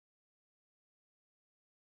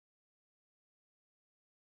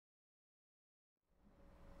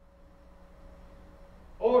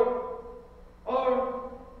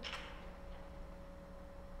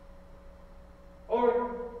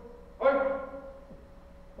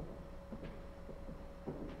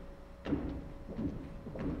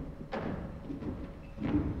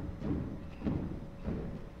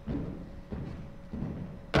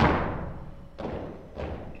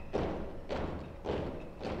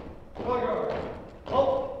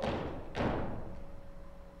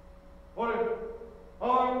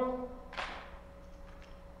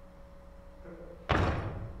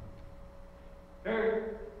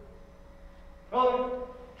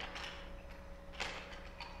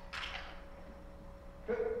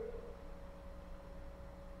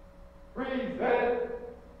Present.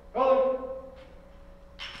 Color.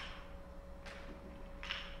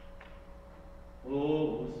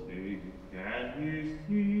 Oh, say, can you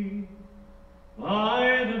see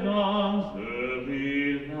by the dawn's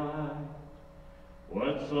early light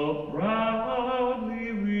what so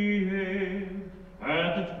proudly we hailed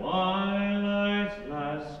at the twilight's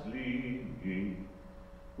last gleaming,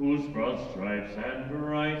 whose broad stripes and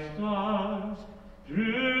bright stars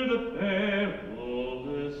through the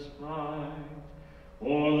perilous fight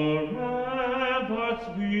o'er the ramparts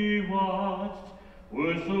we watched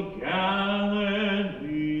were so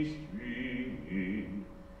gallantly streaming,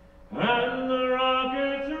 and the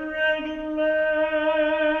rockets' red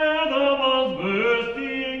glare, the balls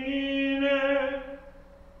bursting in air,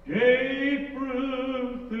 gave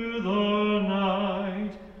proof through the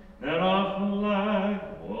night that our flag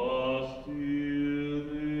was still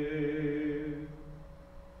there.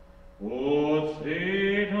 Oh,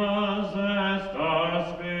 say does that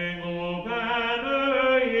star-spangled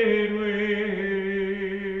banner yet wave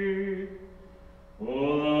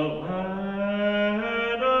o'er the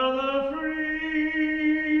land of the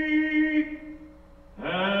free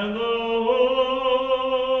and the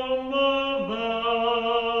home of the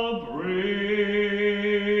brave.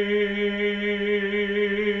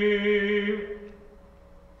 There. Color.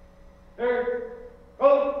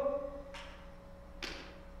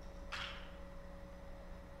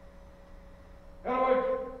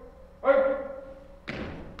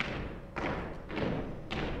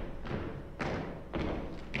 Counterweight.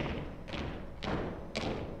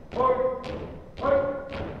 Right. Forward.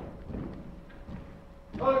 Right.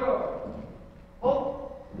 Other guard.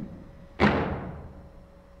 Halt.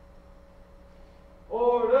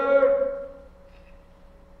 Order.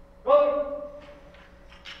 Color.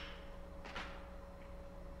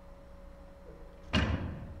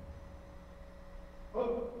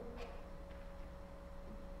 Halt.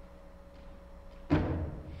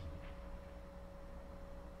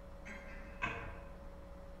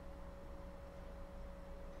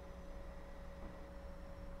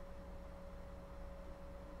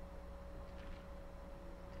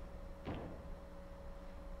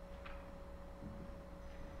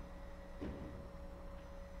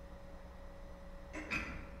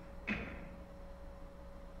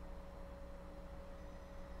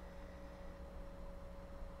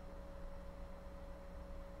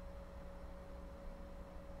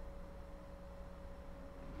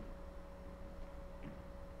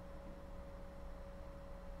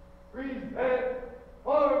 Present.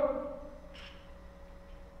 Forward.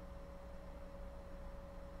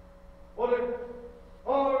 Order.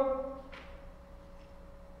 Forward.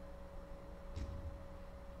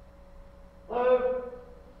 Left.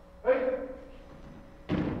 Right.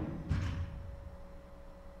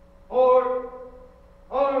 Forward.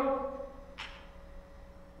 Forward.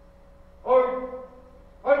 Forward.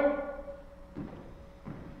 Right.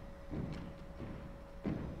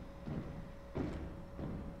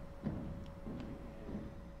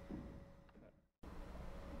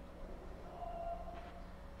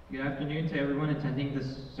 Good afternoon to everyone attending this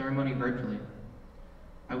ceremony virtually.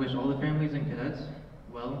 I wish all the families and cadets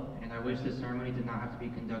well, and I wish this ceremony did not have to be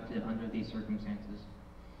conducted under these circumstances.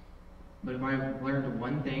 But if I've learned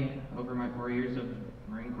one thing over my 4 years of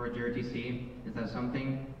Marine Corps JROTC, is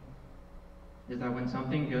that when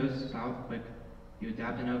something goes south quick, you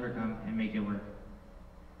adapt and overcome and make it work.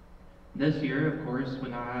 This year, of course,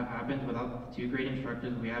 would not have happened without the two great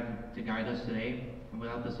instructors we have to guide us today, and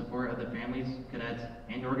without the support of the families, cadets,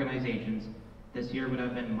 and organizations. This year would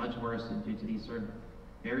have been much worse due to these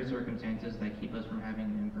very circumstances that keep us from having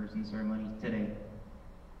an in-person ceremony today.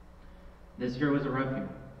 This year was a rough year,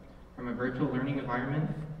 from a virtual learning environment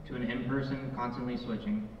to an in-person constantly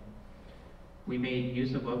switching. We made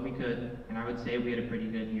use of what we could, and I would say we had a pretty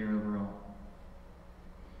good year overall.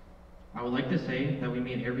 I would like to say that we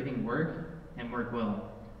made everything work and work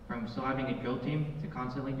well, from still having a drill team to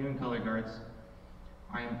constantly doing color guards.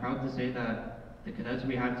 I am proud to say that the cadets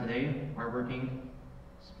we have today are working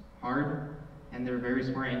hard, and they're very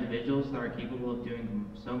smart individuals that are capable of doing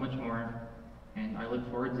so much more, and I look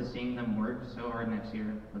forward to seeing them work so hard next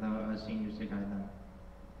year without us seniors to guide them.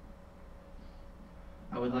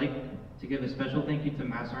 I would like to give a special thank you to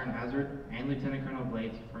Master Sergeant Hazard and Lieutenant Colonel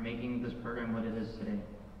Blades for making this program what it is today.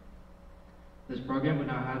 This program would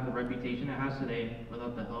not have the reputation it has today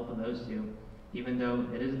without the help of those two. Even though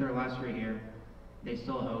it is their last year here, they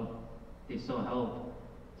still help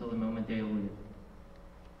till the moment they leave.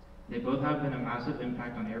 They both have been a massive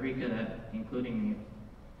impact on every cadet, including me.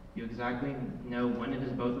 You exactly know when it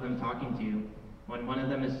is both of them talking to you, when one of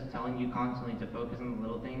them is telling you constantly to focus on the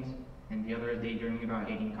little things, and the other is daydreaming about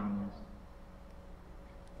hating communists.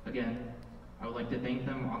 Again, I would like to thank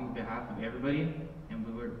them on behalf of everybody, and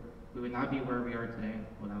we would not be where we are today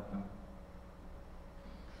without them.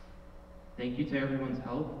 Thank you to everyone's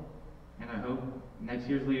help, and I hope next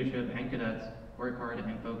year's leadership and cadets work hard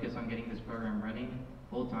and focus on getting this program running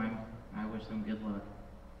full-time, and I wish them good luck.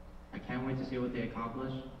 I can't wait to see what they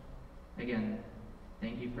accomplish. Again,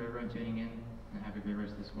 thank you for everyone tuning in, and have a great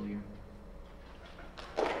rest of the school year.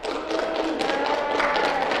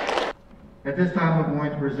 At this time, I'm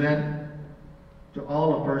going to present to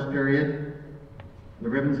all of first period the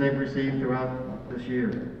ribbons they've received throughout this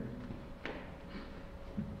year.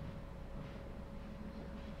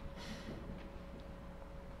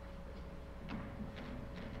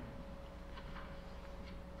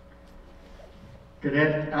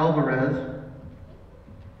 Cadet Alvarez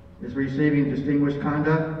is receiving Distinguished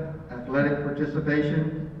Conduct, Athletic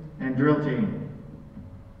Participation, and Drill Team.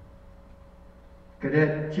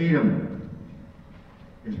 Cadet Cheatham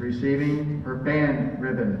is receiving her band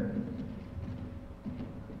ribbon.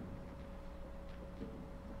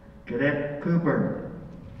 Cadet Cooper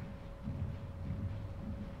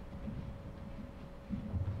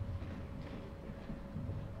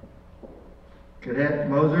Cadet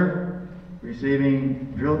Moser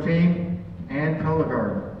receiving Drill Team and Color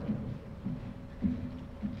Guard.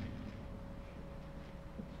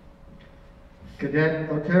 Cadet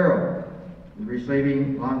Otero is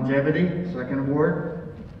receiving Longevity, second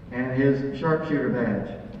award, and his Sharpshooter badge.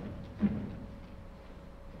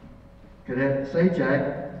 Cadet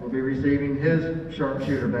Sajak will be receiving his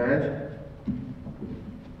Sharpshooter badge.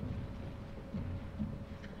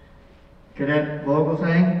 Cadet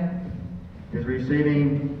Vogelsang is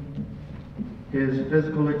receiving his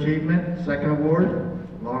Physical Achievement, second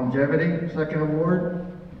award, Longevity, second award,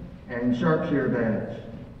 and Sharpshooter badge.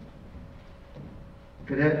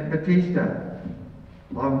 Cadet Batista,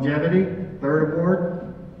 Longevity, third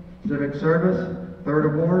award, Civic Service, third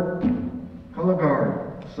award, Color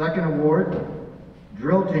Guard, second award,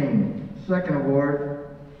 Drill Team, second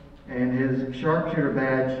award, and his Sharpshooter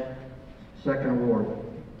badge, second award.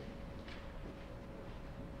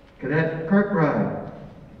 Cadet Kirkbride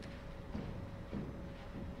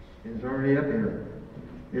is already up here,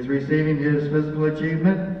 is receiving his Physical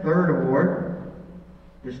Achievement, third award,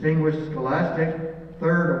 Distinguished Scholastic,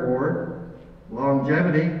 third award,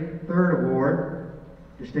 Longevity, third award,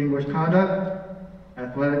 Distinguished Conduct,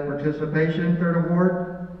 Athletic Participation, third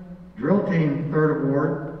award, Drill Team, third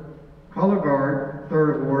award, Color Guard,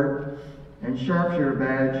 third award, and Sharpshooter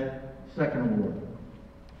badge, second award.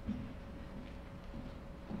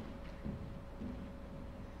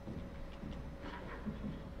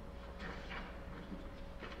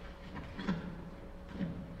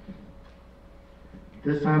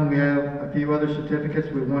 This time we have a few other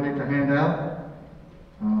certificates we wanted to hand out.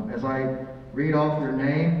 As I read off your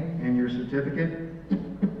name and your certificate,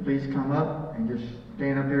 please come up and just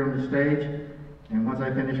stand up here on the stage. And once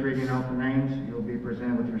I finish reading off the names, you'll be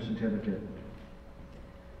presented with your certificate.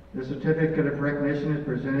 The certificate of recognition is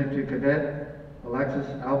presented to Cadet Alexis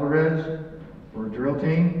Alvarez for Drill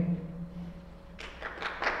Team.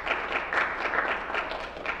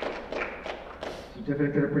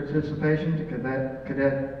 Certificate of participation to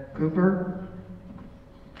Cadet Cooper.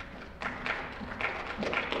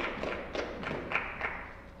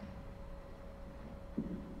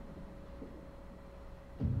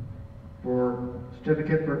 For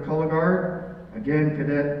certificate for Color Guard, again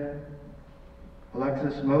Cadet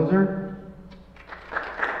Alexis Moser.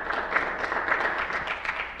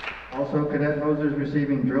 Also Cadet Moser is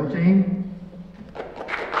receiving Drill Team.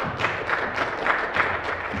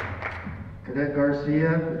 Cadet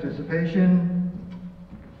Garcia, participation.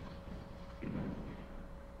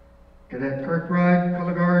 Cadet Kirkbride,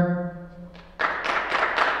 Color Guard.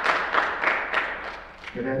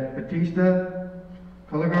 Cadet Batista,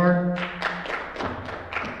 Color Guard.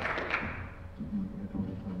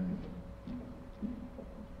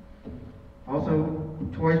 Also,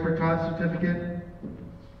 Toys for Tots certificate,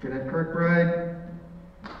 Cadet Kirkbride.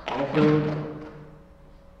 Also,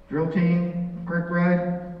 Drill Team,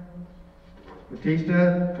 Kirkbride.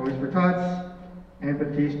 Batista, Toys for Tots, and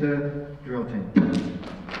Batista, Drill Team.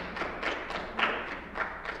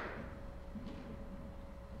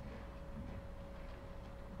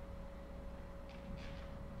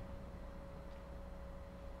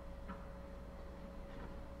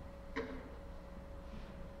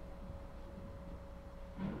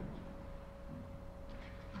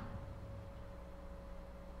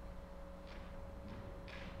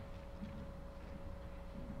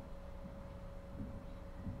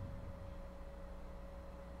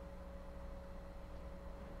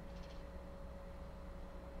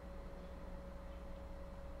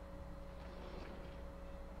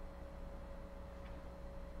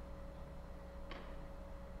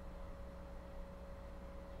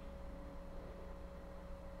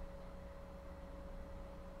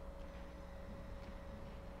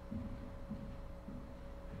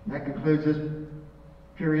 That concludes this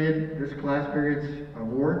period, this class period's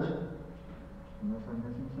awards. Unless I'm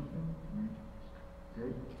missing something?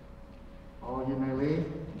 Okay. All you may leave.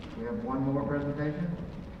 We have one more presentation.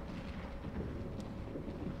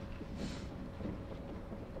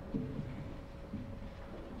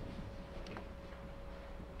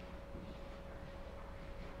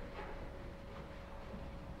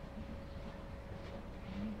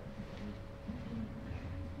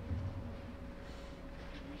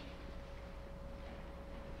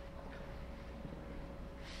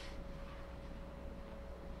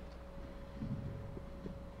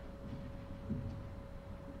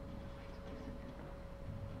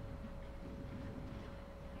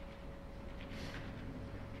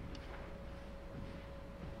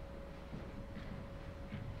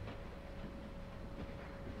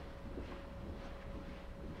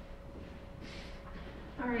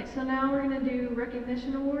 Alright, so now we're going to do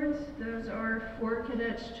recognition awards. Those are for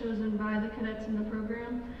cadets chosen by the cadets in the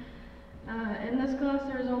program. In this class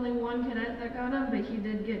there was only one cadet that got them, but he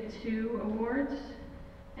did get 2 awards,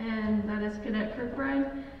 and that is Cadet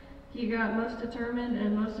Kirkbride. He got most determined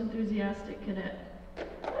and most enthusiastic cadet.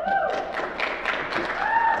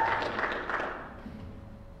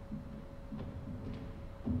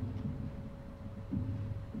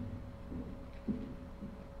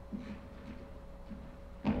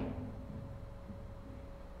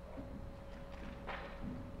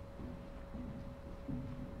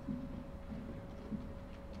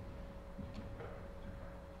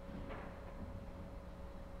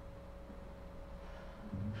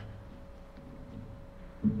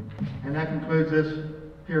 And that concludes this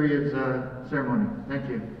period's ceremony. Thank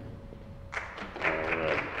you.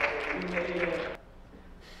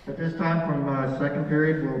 At this time, from second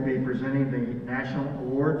period, we'll be presenting the national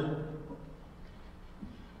awards.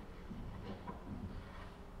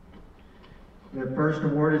 The first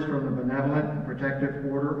award is from the Benevolent and Protective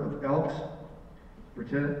Order of Elks,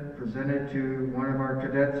 presented to one of our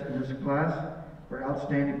cadets in this class for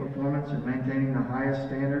outstanding performance in maintaining the highest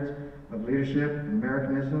standards of leadership and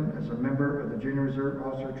Americanism as a member of the Junior Reserve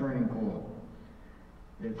Officer Training Corps.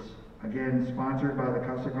 It's again sponsored by the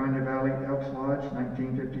Casa Grande Valley Elks Lodge,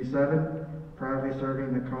 1957, proudly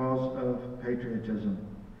serving the cause of patriotism.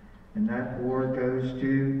 And that award goes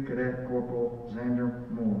to Cadet Corporal Xander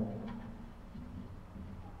Moore.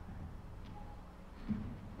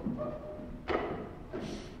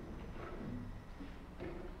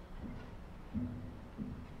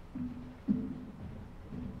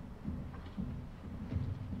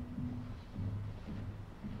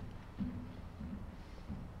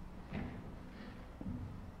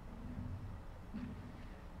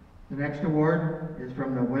 The next award is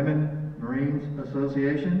from the Women Marines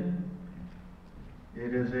Association.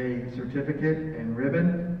 It is a certificate and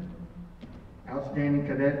ribbon. Outstanding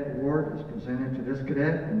Cadet Award is presented to this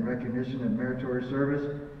cadet in recognition of meritorious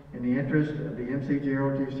service in the interest of the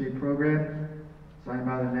JROTC program, signed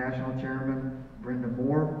by the National Chairman, Brenda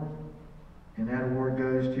Moore. And that award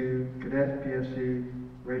goes to Cadet PFC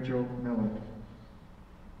Rachel Miller.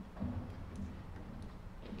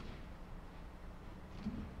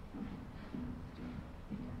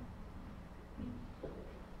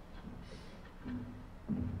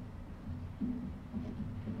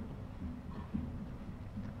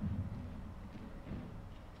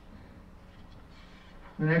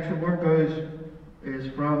 The next award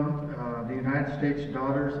is from the United States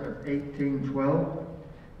Daughters of 1812.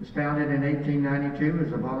 It was founded in 1892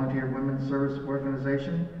 as a volunteer women's service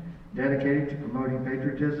organization dedicated to promoting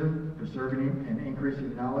patriotism, preserving and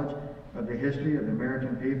increasing knowledge of the history of the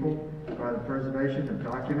American people by the preservation of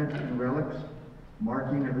documents and relics,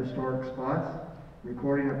 marking of historic spots,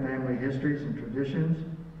 recording of family histories and traditions,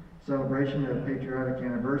 celebration of patriotic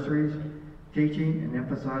anniversaries, teaching and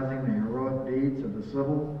emphasizing the heroic deeds of the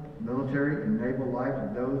civil, military, and naval life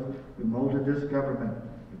of those who molded this government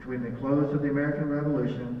between the close of the American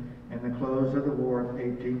Revolution and the close of the War of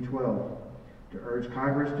 1812, to urge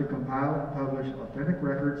Congress to compile and publish authentic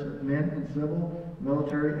records of men in civil,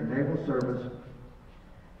 military, and naval service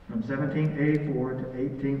from 1784 to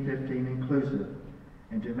 1815 inclusive,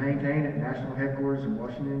 and to maintain at national headquarters in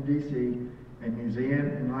Washington, D.C., a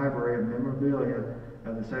museum and library of memorabilia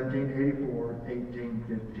of the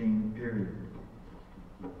 1784-1815 period.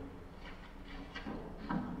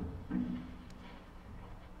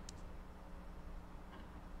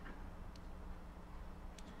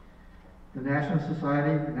 The National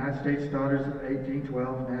Society of United States Daughters of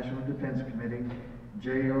 1812 National Defense Committee,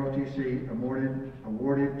 JROTC,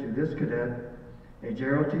 awarded to this cadet, a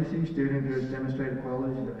JROTC student who has demonstrated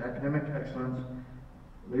qualities of academic excellence,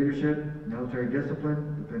 leadership, military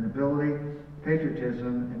discipline, dependability,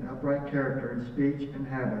 patriotism, and upright character in speech and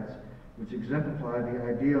habits, which exemplify the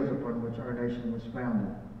ideals upon which our nation was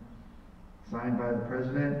founded. Signed by the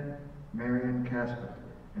President, Marion Casper.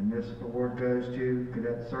 And this award goes to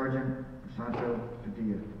Cadet Sergeant Santo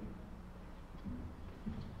Padilla.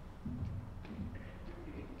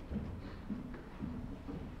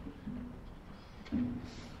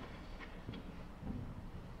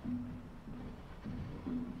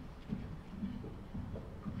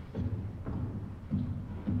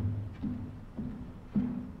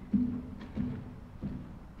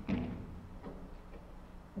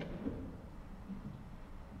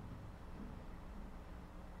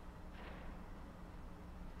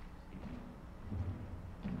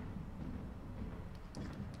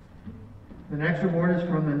 The next award is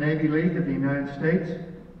from the Navy League of the United States,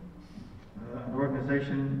 an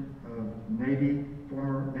organization of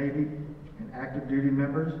former Navy and active duty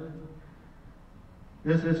members.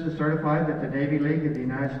 This is to certify that the Navy League of the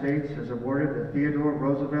United States has awarded the Theodore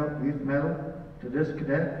Roosevelt Youth Medal to this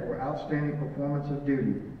cadet for outstanding performance of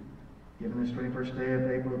duty, given this 21st day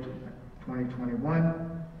of April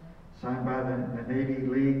 2021, signed by the Navy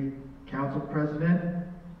League Council President,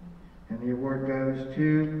 and the award goes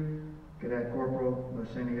to Cadet Corporal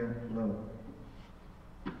Licinia Lowe.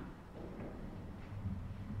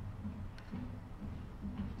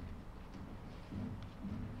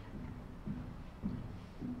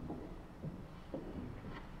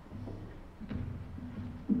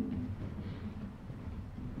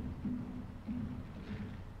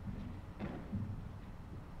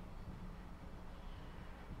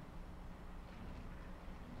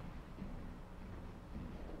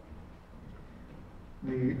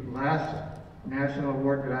 The last national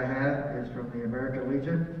award that I have is from the American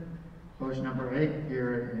Legion, post number 8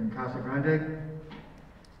 here in Casa Grande.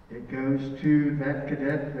 It goes to that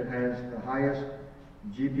cadet that has the highest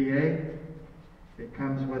GPA. It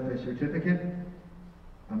comes with a certificate,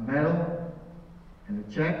 a medal, and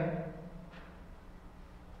a check.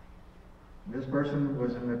 This person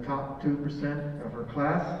was in the top 2% of her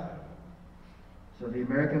class. So the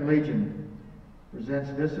American Legion presents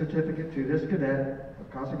this certificate to this cadet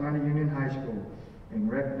of Casa Grande Union High School in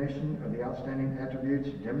recognition of the outstanding attributes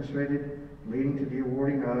demonstrated leading to the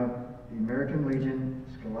awarding of the American Legion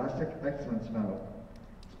Scholastic Excellence Medal.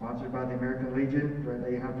 Sponsored by the American Legion, Fred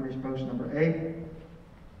A. Humphreys, post number 8,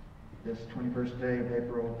 this 21st day of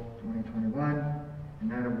April 2021,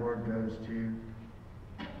 and that award goes to,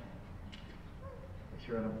 make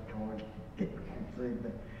sure I don't call it,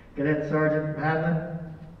 Cadet Sergeant Madeline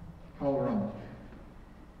Calderon.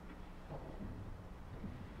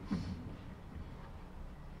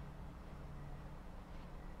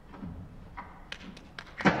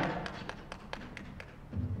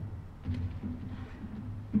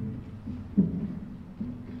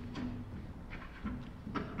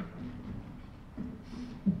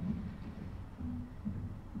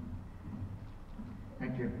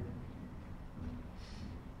 Thank you.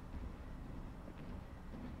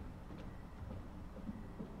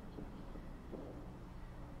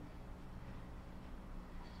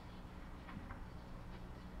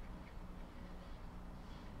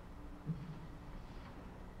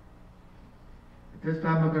 At this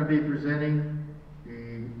time, we're going to be presenting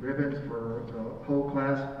the ribbons for the whole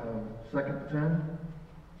class of 2nd platoon.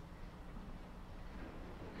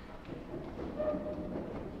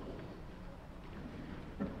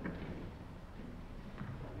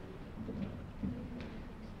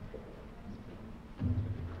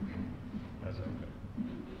 That's okay.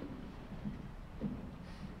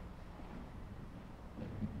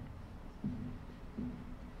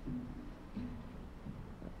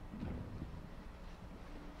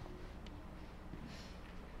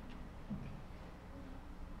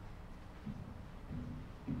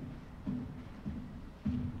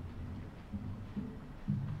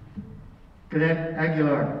 Cadet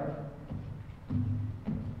Aguilar.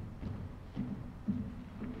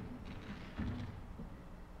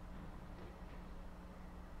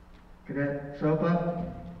 Cadet Sopa.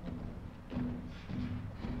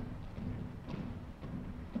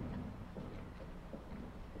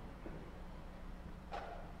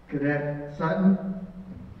 Cadet Sutton.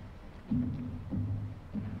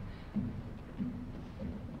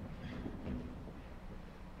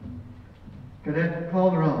 Cadet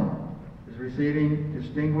Calderon is receiving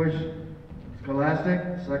Distinguished Scholastic,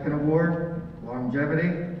 2nd Award, Longevity,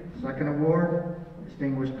 2nd Award,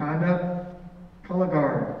 Distinguished Conduct, Color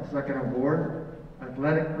Guard, 2nd Award,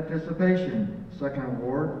 Athletic Participation, 2nd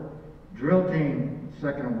Award, Drill Team,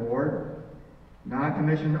 2nd Award,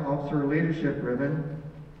 Non-Commissioned Officer Leadership Ribbon,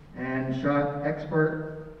 and Shot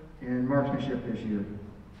Expert in Marksmanship this year.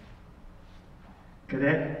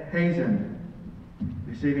 Cadet Hazen,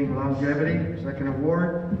 receiving longevity, second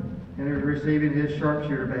award, and is receiving his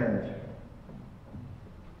sharpshooter badge.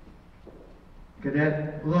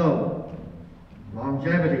 Cadet Lowe,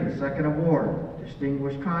 longevity, second award,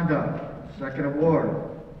 distinguished conduct, second award.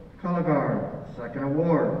 Color guard, second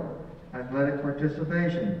award. Athletic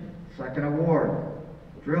participation, second award.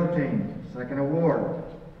 Drill team, second award,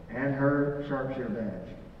 and her sharpshooter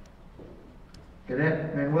badge.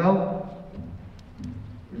 Cadet Manuel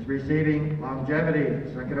is receiving longevity,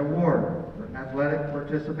 second award for athletic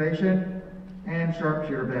participation and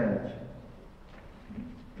sharpshooter badge.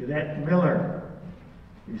 Cadet Miller,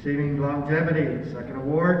 receiving longevity, second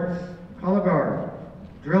award, color guard,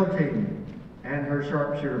 drill team, and her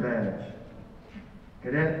sharpshooter badge.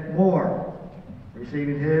 Cadet Moore,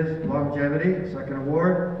 receiving his longevity, second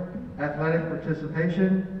award, athletic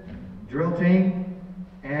participation, drill team,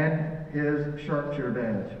 and his sharpshooter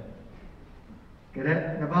badge.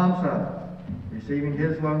 Cadet Navamsa, receiving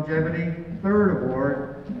his longevity, third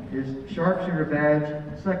award, his sharpshooter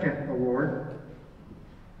badge, second award.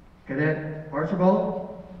 Cadet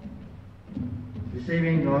Archibald,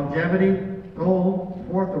 receiving longevity, gold,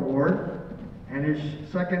 fourth award, and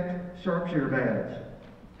his second sharpshooter badge.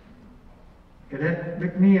 Cadet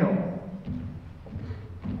McNeil,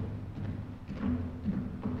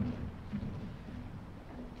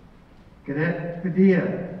 Cadet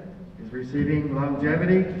Padilla is receiving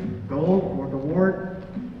longevity, gold, fourth award,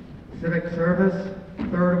 civic service,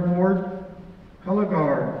 third award, color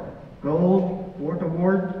guard, gold, fourth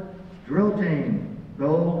award, drill team,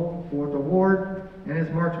 gold, fourth award, and his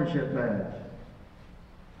marksmanship badge.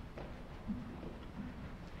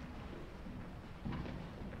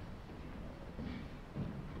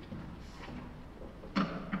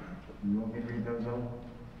 You want me to read those all?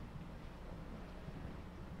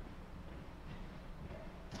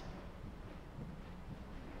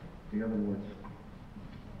 The other words.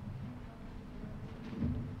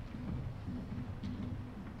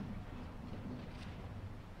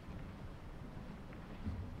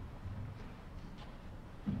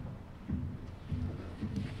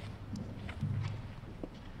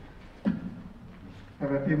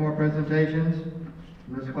 Have a few more presentations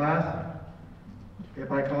in this class.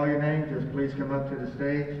 If I call your name, just please come up to the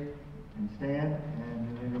stage and stand,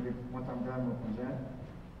 and then it'll be, once I'm done, we'll present.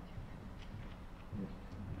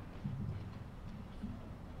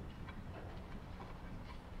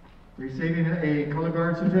 Receiving a color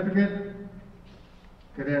guard certificate,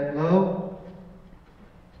 Cadet Lowe,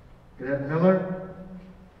 Cadet Miller,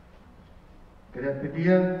 Cadet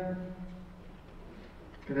Padilla,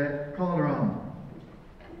 Cadet Calderon.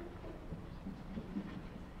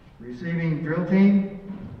 Receiving drill team,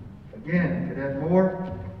 again, Cadet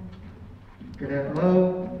Moore, Cadet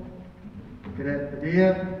Lowe, Cadet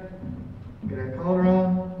Padilla, Cadet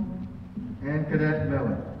Calderon, and Cadet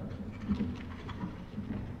Miller.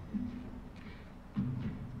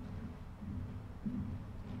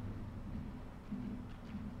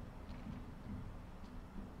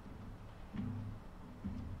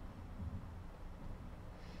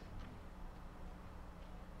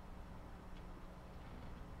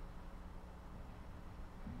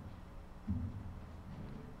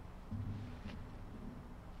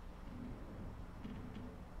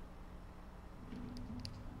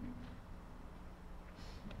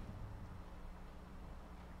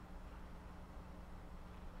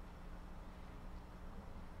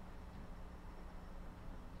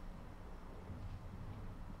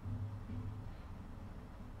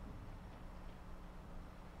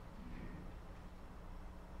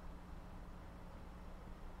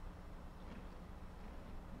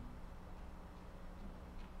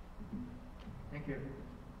 Thank you.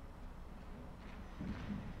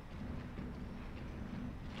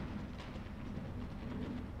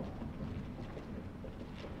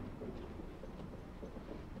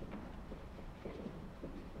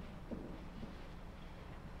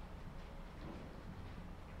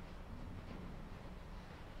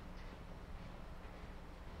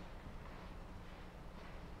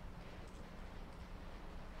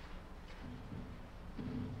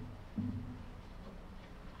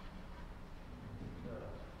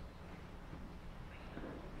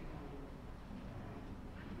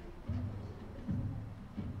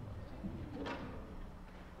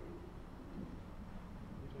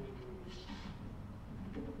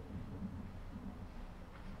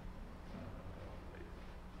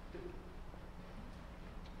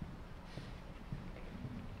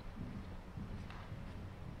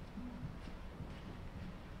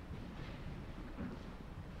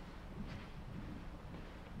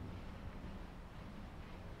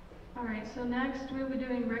 Alright, so next we'll be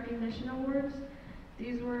doing recognition awards.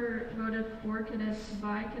 These were voted for cadets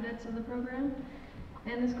by cadets in the program.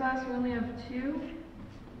 In this class, we only have 2,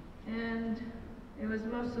 and it was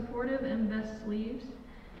most supportive and best sleeves.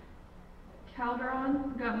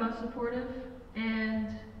 Calderon got most supportive, and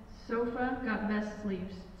Sofa got best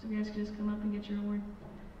sleeves. So you guys can just come up and get your award.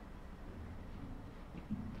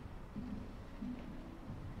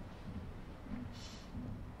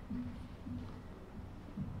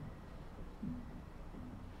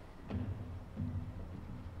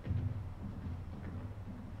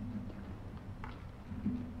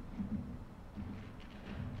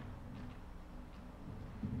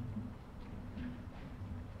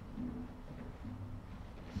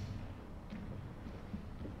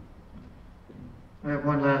 I have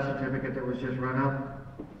one last certificate that was just run up.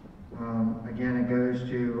 Again, it goes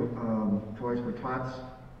to Toys for Tots.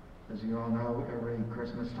 As you all know, every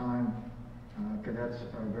Christmas time, cadets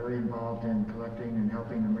are very involved in collecting and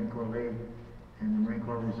helping the Marine Corps League and the Marine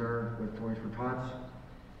Corps Reserve with Toys for Tots.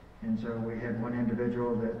 And so we had one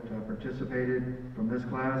individual that participated from this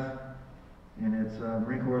class, and it's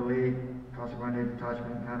Marine Corps League, Casa Grande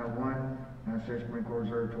Detachment 901, United States Marine Corps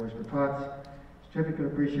Reserve Toys for Tots. Certificate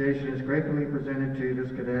of appreciation is gratefully presented to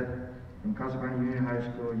this cadet from Casa Grande Union High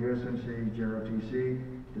School, USMC, JROTC,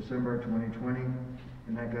 December 2020,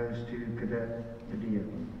 and that goes to Cadet Padilla.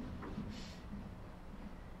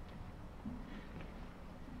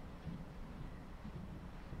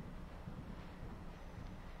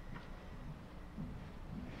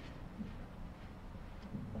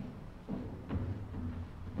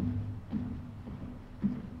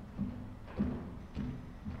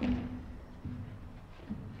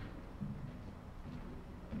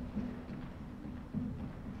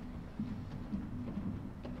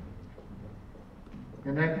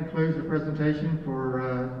 And that concludes the presentation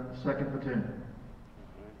for second platoon.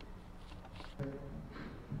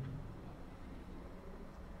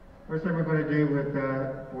 First thing we're going to do with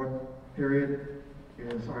fourth period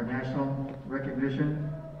is our national recognition.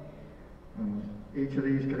 Each of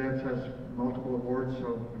these cadets has multiple awards,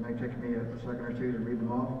 so it may take me a second or two to read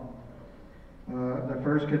them off. The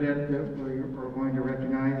first cadet that we are going to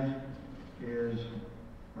recognize is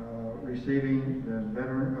receiving the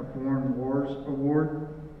Veteran of Foreign Wars Award.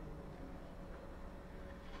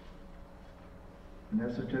 And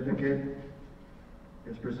that certificate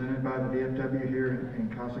is presented by the VFW here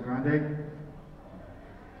in Casa Grande.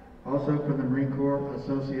 Also from the Marine Corps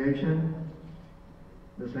Association,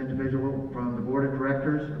 this individual from the Board of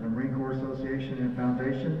Directors of the Marine Corps Association and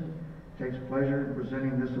Foundation takes pleasure in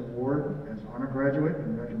presenting this award as honor graduate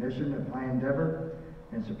in recognition of high endeavor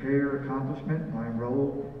and superior accomplishment by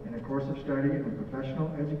enrolled in a course of study and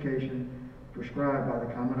professional education prescribed by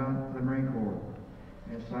the Commandant of the Marine Corps,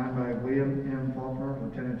 and signed by William M. Faulkner,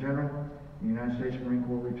 Lieutenant General, United States Marine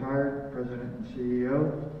Corps retired, President and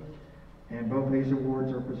CEO, and both of these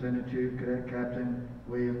awards are presented to Cadet Captain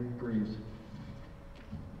William Greaves.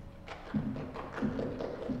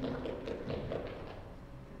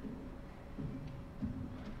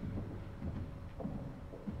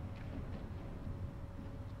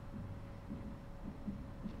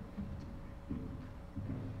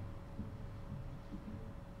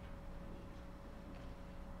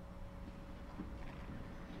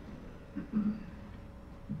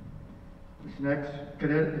 This next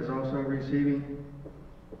cadet is also receiving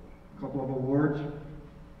a couple of awards.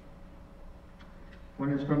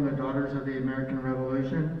 One is from the Daughters of the American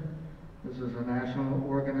Revolution. This is a national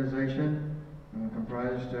organization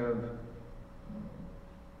comprised of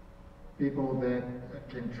people that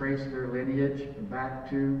can trace their lineage back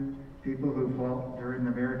to people who fought during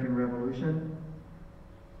the American Revolution.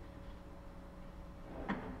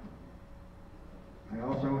 I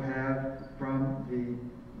also have from the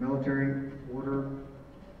Military Order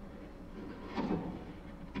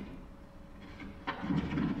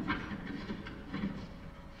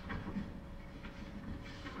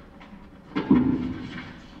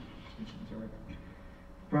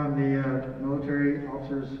from the Military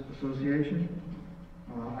Officers Association.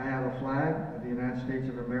 I have a flag of the United States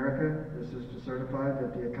of America. This is to certify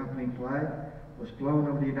that the accompanying flag was flown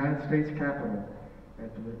over the United States Capitol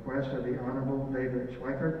at the request of the Honorable David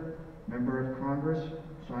Schweikert, Member of Congress,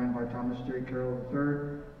 signed by Thomas J. Carroll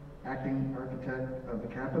III, Acting Architect of the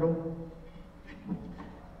Capitol.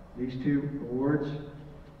 These two awards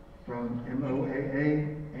from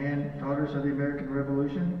MOAA and Daughters of the American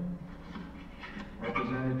Revolution are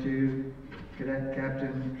presented to Cadet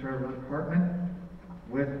Captain Trevor Hartman.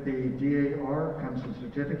 With the DAR comes a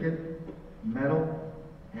certificate, medal,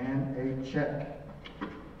 and a check.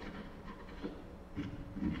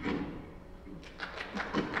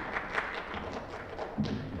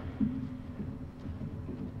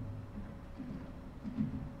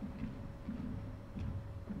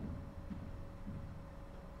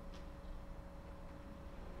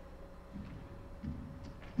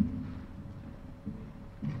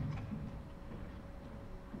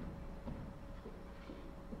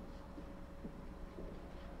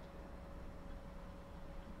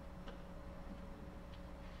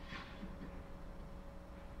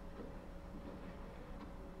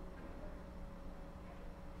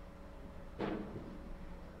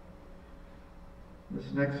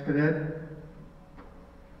 This next cadet,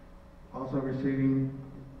 also receiving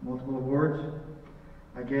multiple awards,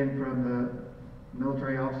 again from the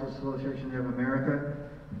Military Officers Association of America.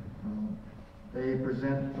 They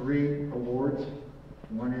present 3 awards.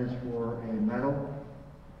 One is for a medal,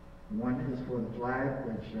 one is for the flag,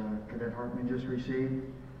 which Cadet Hartman just received,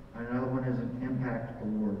 and another one is an impact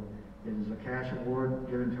award. It is a cash award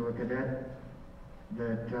given to a cadet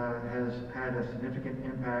that has had a significant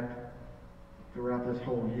impact throughout this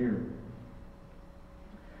whole year.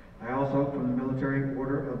 I also, from the Military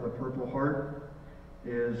Order of the Purple Heart,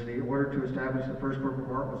 is the order to establish the first Purple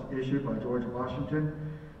Heart was issued by George Washington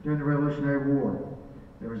during the Revolutionary War.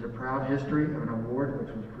 There is a proud history of an award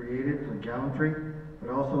which was created for gallantry, but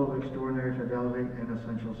also of extraordinary fidelity and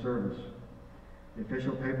essential service. The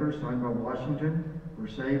official papers signed by Washington were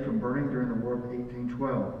saved from burning during the War of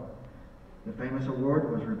 1812. The famous award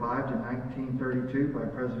was revived in 1932 by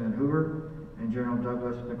President Hoover and General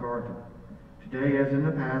Douglas MacArthur. Today, as in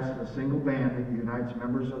the past, a single band that unites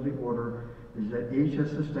members of the order is that each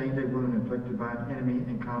has sustained a wound inflicted by an enemy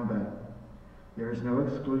in combat. There is no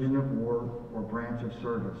exclusion of war or branch of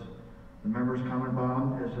service. The members' common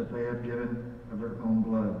bond is that they have given of their own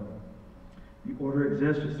blood. The order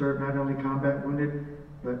exists to serve not only combat wounded,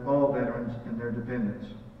 but all veterans and their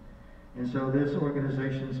dependents. And so this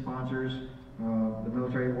organization sponsors the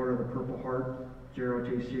Military Order of the Purple Heart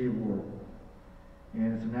JROTC Award.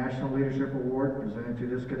 And it's a National Leadership Award presented to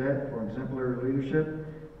this cadet for exemplary leadership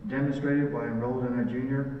demonstrated while enrolled in a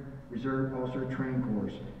Junior Reserve Officer Training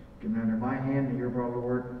Course. Given under my hand, the Yearboard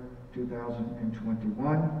Award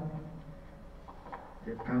 2021.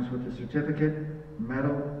 It comes with a certificate,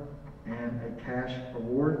 medal, and a cash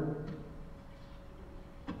award.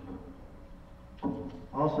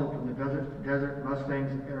 Also from the Desert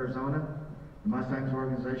Mustangs, Arizona. The Mustangs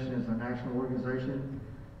organization is a national organization.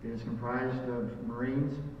 It is comprised of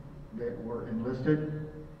Marines that were enlisted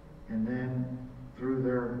and then through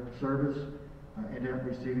their service ended up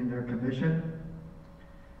receiving their commission.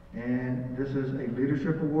 And this is a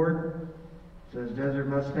leadership award. It says Desert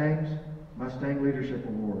Mustangs, Mustang Leadership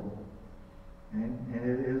Award. And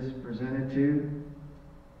it is presented to,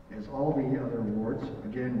 as all the other awards,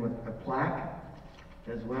 again with a plaque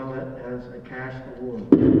as well as a cash award.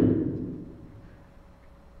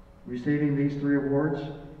 Receiving these 3 awards,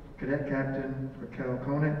 Cadet Captain Raquel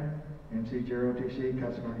Conant, MC JROTC,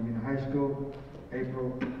 Casa Grande Union High School,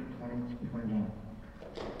 April 2021.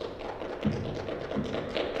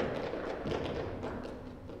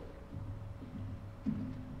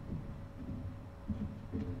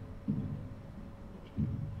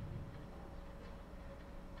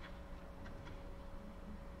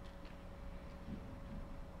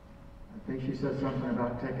 I think she said something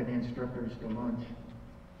about taking the instructors to lunch.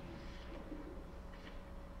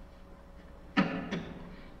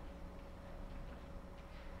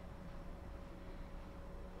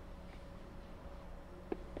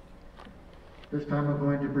 This time I'm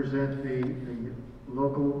going to present the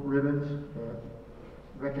local ribbons,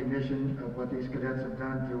 recognition of what these cadets have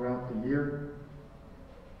done throughout the year.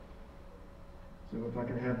 So if I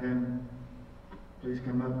could have them please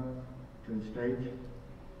come up to the stage.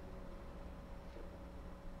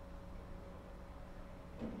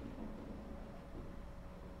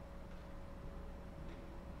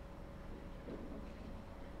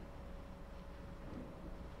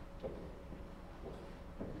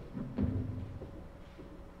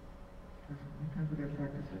 Sometimes we gotta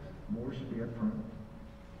practice this. More should be up front.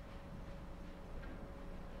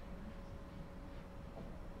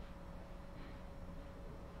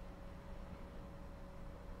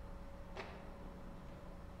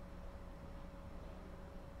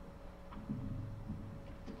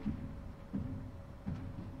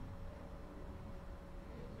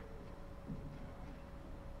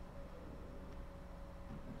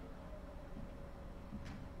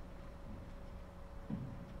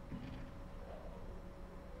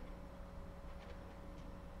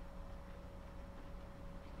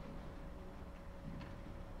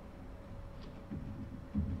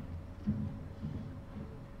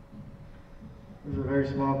 This is a very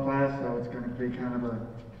small class, so it's going to be kind of a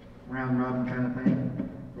round robin kind of thing.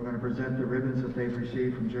 We're going to present the ribbons that they've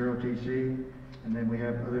received from JROTC, and then we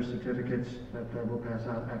have other certificates that we'll pass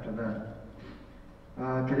out after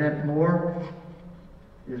that. Cadet Moore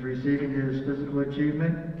is receiving his physical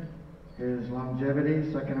achievement, his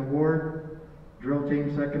longevity, second award, drill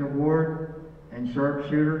team second award, and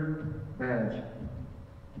sharpshooter badge.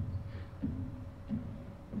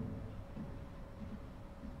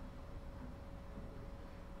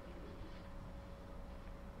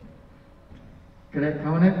 Cadet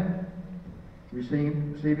Conant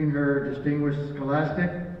Receiving her Distinguished Scholastic,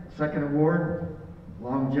 2nd Award,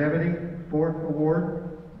 Longevity, 4th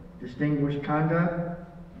Award, Distinguished Conduct,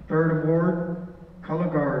 3rd Award, Color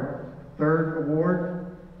Guard, 3rd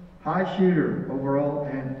Award, High Shooter, Overall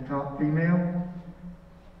and Top Female,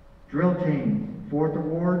 Drill Team, 4th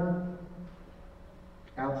Award,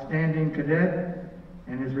 Outstanding Cadet,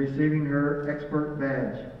 and is receiving her Expert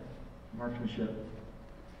Badge, Marksmanship.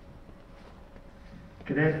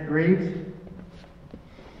 Cadet Greaves,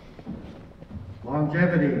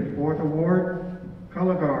 Longevity, 4th Award,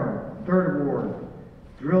 Color Guard, 3rd Award,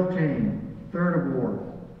 Drill Team, 3rd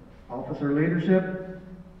Award, Officer Leadership,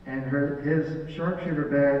 and his Sharpshooter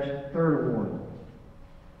Badge, 3rd Award.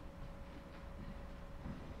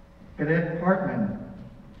 Cadet Hartman,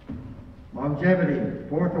 Longevity,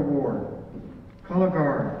 4th Award, Color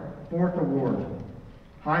Guard, 4th Award,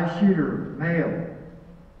 High Shooter, Male,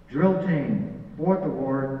 Drill Team, 4th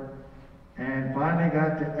Award, and finally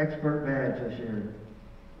got the Expert Badge this year.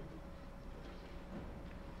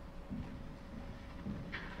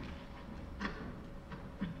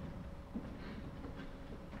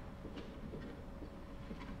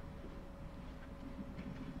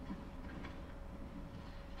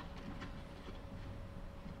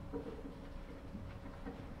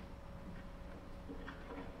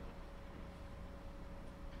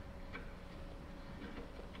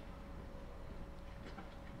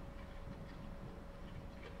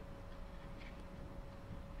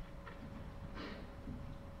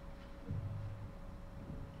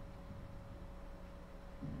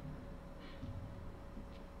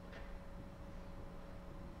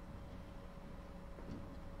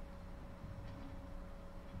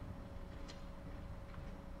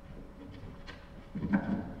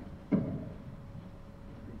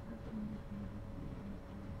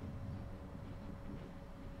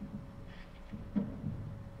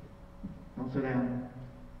 Don't sit down.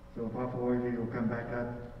 So if I follow you, you'll come back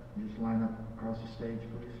up and just line up across the stage,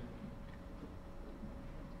 please.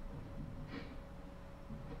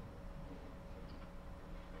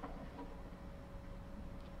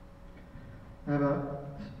 I have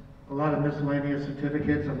a lot of miscellaneous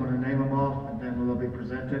certificates. I'm going to name them off and then they'll be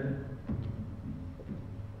presented.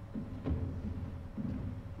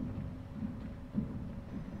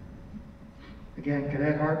 Again,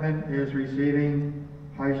 Cadet Hartman is receiving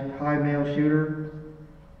High Male Shooter.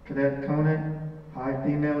 Cadet Conant, High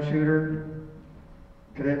Female Shooter.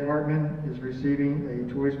 Cadet Hartman is receiving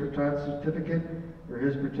a Toys for Tots certificate for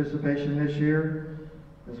his participation this year,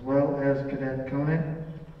 as well as Cadet Conant.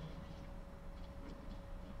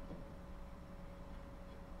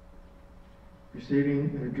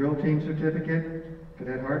 Receiving a Drill Team certificate,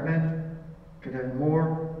 Cadet Hartman, Cadet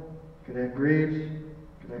Moore, Cadet Greaves,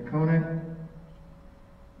 Cadet Conant.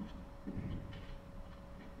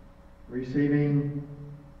 Receiving,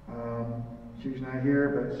 she's not here,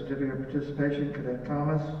 but certificate of participation, Cadet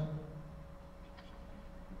Thomas.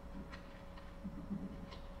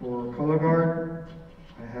 For Color Guard,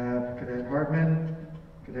 I have Cadet Hartman,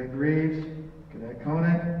 Cadet Greaves, Cadet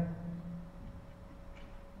Conant.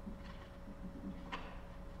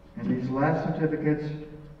 And these last certificates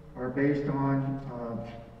are based on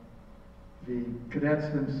the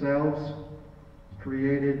cadets themselves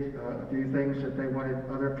created a few things that they wanted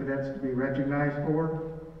other cadets to be recognized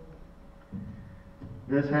for.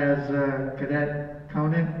 This has Cadet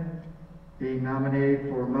Conant being nominated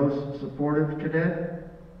for Most Supportive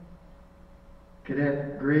Cadet,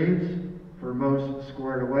 Cadet Greaves for Most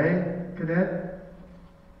Squared Away Cadet,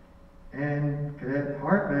 and Cadet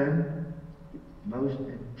Hartman, Most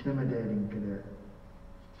Intimidating Cadet.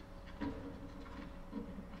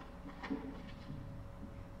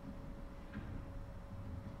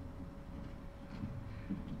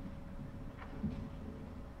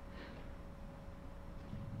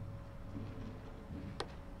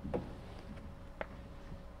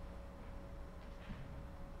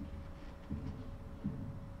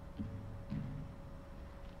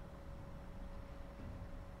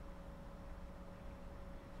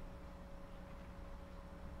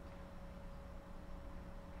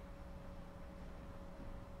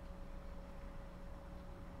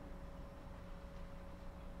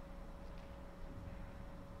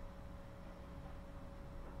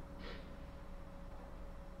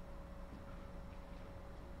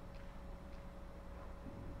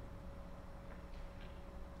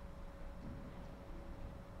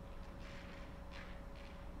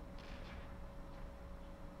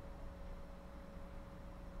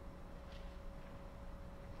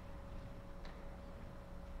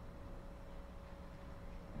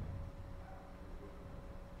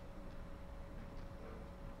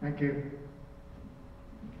 Thank you.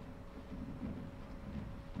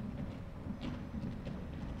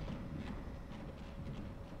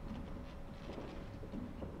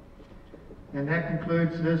 And that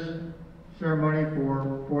concludes this ceremony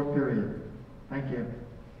for fourth period. Thank you.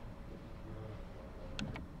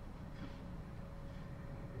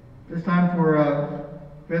 This time for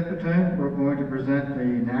fifth platoon, we're going to present the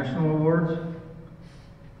national awards.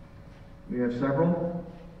 We have several.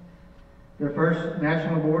 The first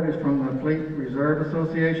national award is from the Fleet Reserve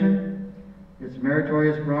Association. It's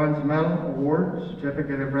Meritorious Bronze Medal Award,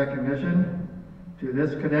 Certificate of Recognition. To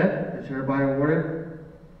this cadet is hereby awarded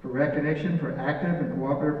for recognition for active and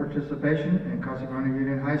cooperative participation in Casa Grande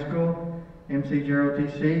Union High School,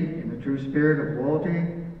 JROTC, in the true spirit of loyalty,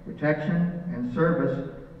 protection, and service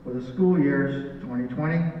for the school years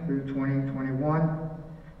 2020 through 2021,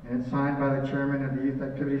 and it's signed by the chairman of the Youth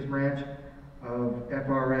Activities Branch of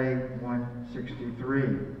FRA 163.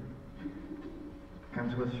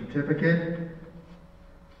 Comes with certificate,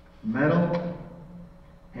 medal,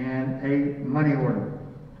 and a money order.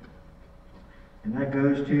 And that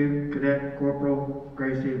goes to Cadet Corporal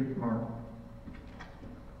Gracie Mark.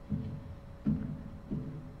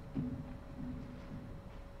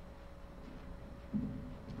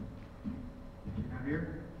 Out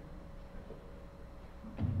here.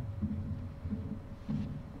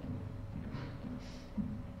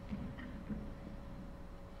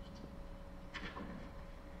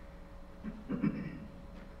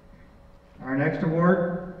 Our next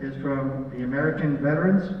award is from the American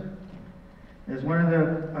Veterans. As one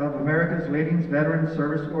of America's leading veteran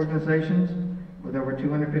service organizations with over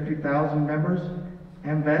 250,000 members,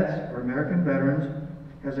 AMVETS, or American Veterans,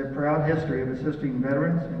 has a proud history of assisting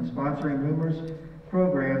veterans and sponsoring numerous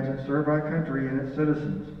programs that serve our country and its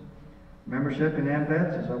citizens. Membership in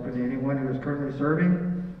AMVETS is open to anyone who is currently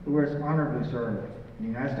serving or has honorably served in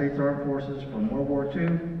the United States Armed Forces from World War II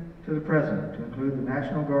to the present, to include the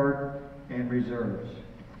National Guard and Reserves.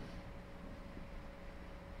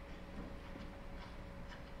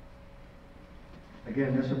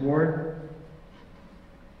 Again, this award,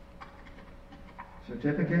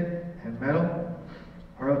 certificate, and medal,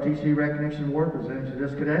 ROTC Recognition Award presented to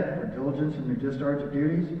this cadet for diligence in the discharge of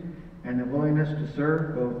duties and the willingness to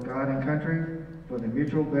serve both God and country for the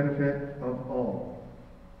mutual benefit of all.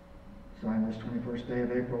 Signed this 21st day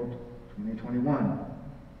of April 2021.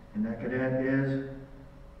 And that cadet is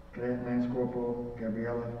Cadet Lance Corporal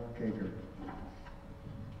Gabriella Caker.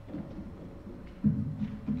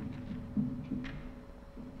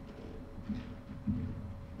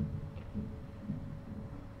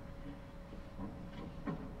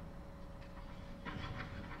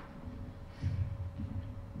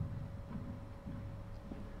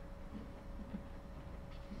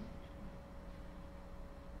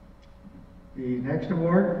 The next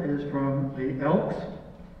award is from the Elks.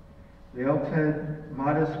 The Elks had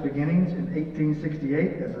modest beginnings in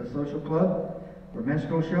 1868 as a social club for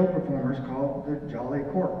minstrel show performers called the Jolly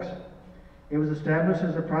Corks. It was established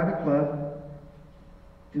as a private club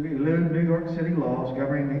to elude New York City laws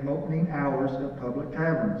governing the opening hours of public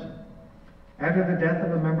taverns. After the death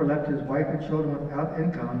of a member left his wife and children without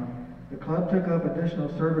income, the club took up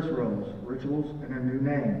additional service roles, rituals, and a new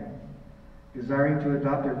name. Desiring to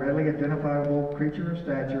adopt a readily identifiable creature of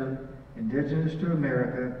stature indigenous to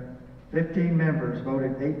America, 15 members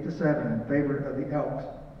voted 8-7 in favor of the Elks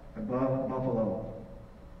above Buffalo.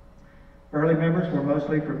 Early members were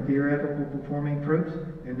mostly from theatrical performing troupes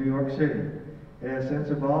in New York City. It has since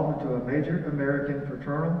evolved into a major American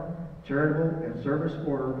fraternal, charitable, and service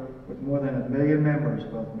order with more than 1 million members,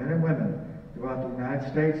 both men and women, throughout the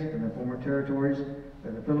United States and the former territories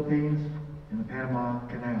of the Philippines and the Panama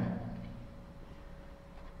Canal.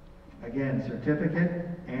 Again, certificate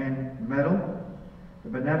and medal. The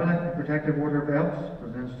Benevolent and Protective Order of Elks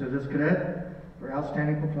presents to this cadet for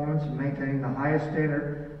outstanding performance in maintaining the highest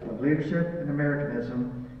standard of leadership and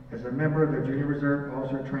Americanism as a member of the Junior Reserve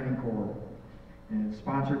Officer Training Corps. And it's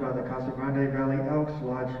sponsored by the Casa Grande Valley Elks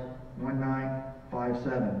Lodge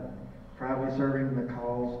 1957, proudly serving the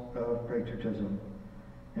cause of patriotism.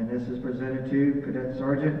 And this is presented to Cadet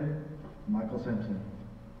Sergeant Michael Simpson.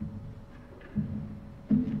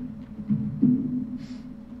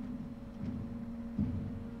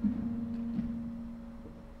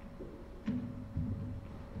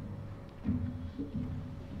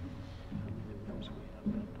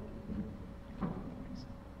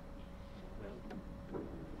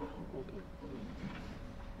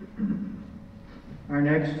 Our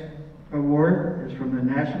next award is from the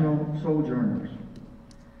National Sojourners.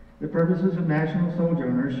 The purposes of National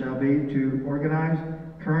Sojourners shall be to organize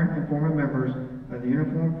current and former members of the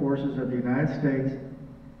Uniformed Forces of the United States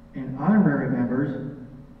and honorary members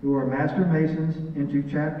who are Master Masons into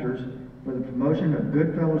chapters for the promotion of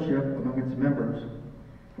good fellowship among its members,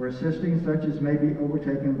 for assisting such as may be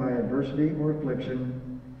overtaken by adversity or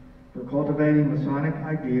affliction, for cultivating Masonic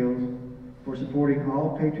ideals, for supporting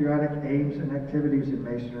all patriotic aims and activities in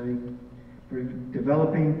Masonry, for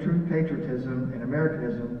developing true patriotism and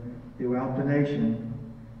Americanism throughout the nation,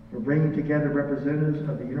 for bringing together representatives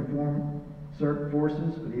of the uniformed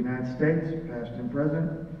forces of the United States, past and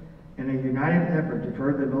present, in a united effort to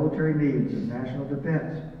further the military needs of national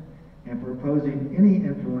defense, and for opposing any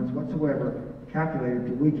influence whatsoever calculated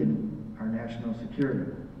to weaken our national security.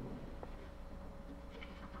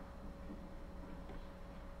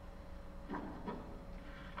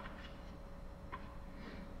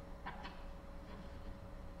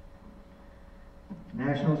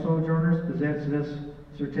 National Sojourners presents this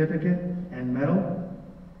certificate and medal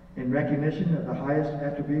in recognition of the highest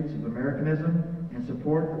attributes of Americanism in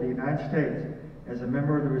support of the United States as a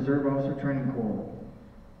member of the Reserve Officer Training Corps.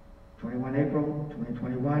 21 April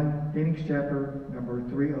 2021, Phoenix Chapter number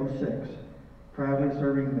 306, proudly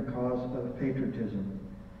serving the cause of patriotism.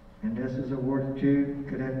 And this is awarded to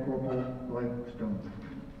Cadet Corporal Blake Stone.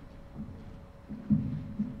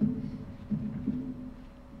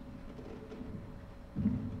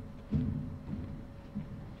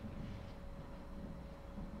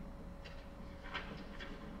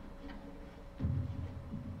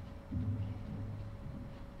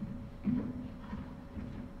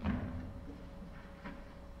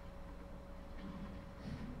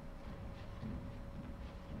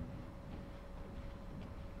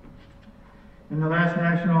 And the last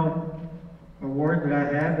national award that I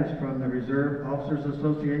have is from the Reserve Officers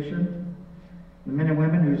Association. The men and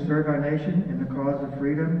women who serve our nation in the cause of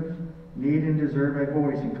freedom need and deserve a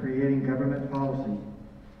voice in creating government policy.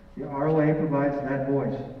 The ROA provides that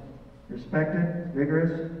voice. Respected,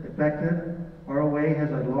 vigorous, effective, ROA has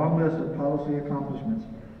a long list of policy accomplishments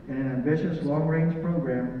and an ambitious long-range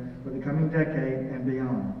program for the coming decade and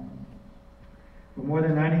beyond. For more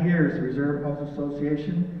than 90 years, the Reserve Officers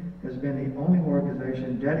Association has been the only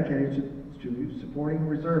organization dedicated to supporting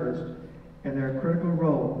reservists and their critical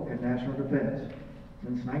role in national defense.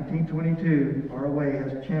 Since 1922, ROA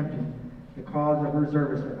has championed the cause of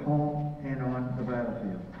reservists at home and on the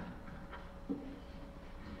battlefield.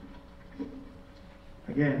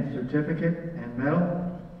 Again, certificate and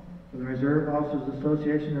medal from the Reserve Officers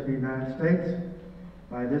Association of the United States.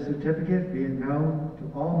 By this certificate, be it known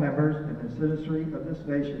to all members and the citizenry of this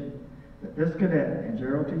nation that this cadet in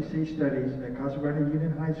JROTC studies at Casa Grande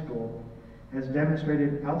Union High School has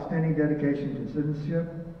demonstrated outstanding dedication to citizenship,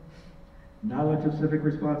 knowledge of civic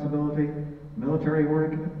responsibility, military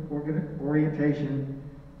orientation,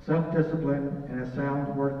 self-discipline, and a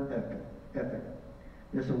sound work ethic.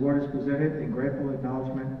 This award is presented in grateful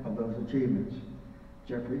acknowledgement of those achievements.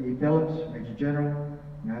 Jeffrey E. Phillips, Major General,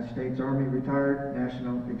 United States Army, retired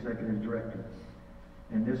National Executive Director.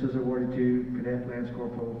 And this is awarded to Cadet Lance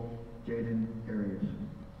Corporal Jaden Arias.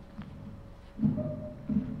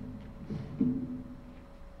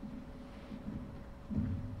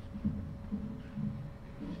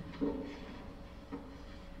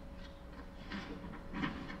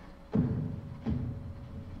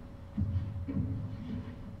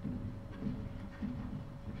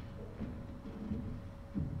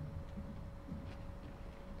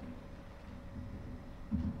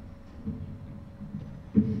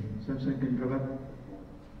 Simpson, can you go back?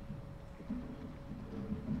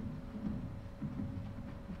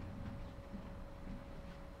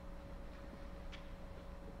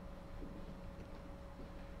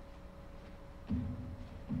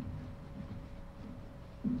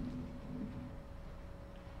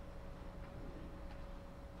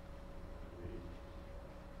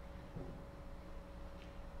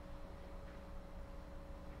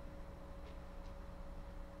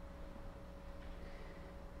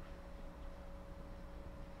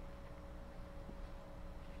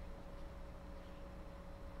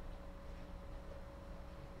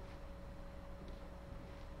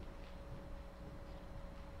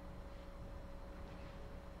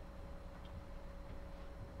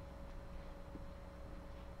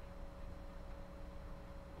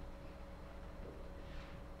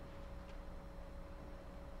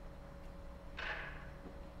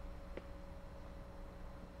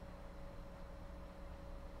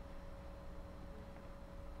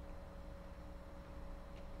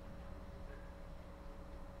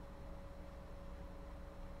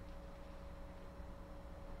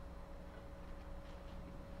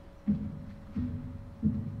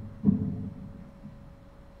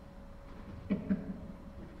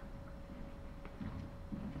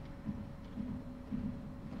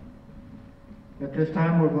 At this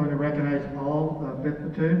time, we're going to recognize all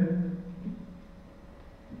 5th Platoon.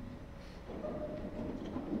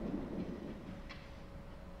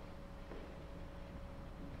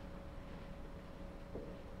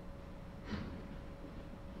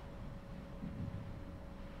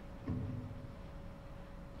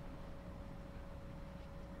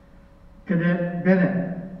 Cadet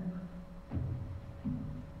Bennett.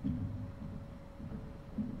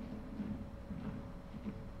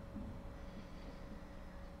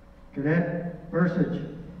 Cadet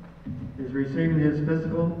Bursich is receiving his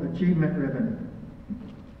Physical Achievement Ribbon.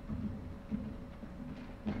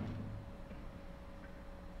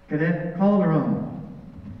 Cadet Calderon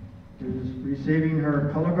is receiving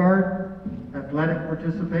her Color Guard, Athletic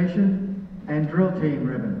Participation, and Drill Team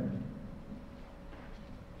Ribbon.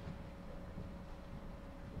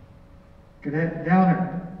 Cadet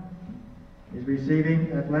Downer is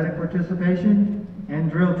receiving Athletic Participation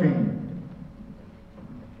and Drill Team.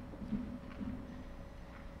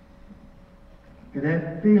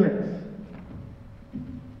 Cadet Felix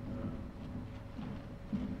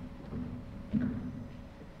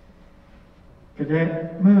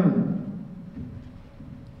Cadet Moon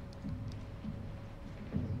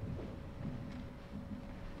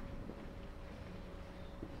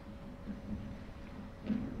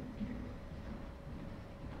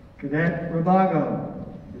Cadet Rabago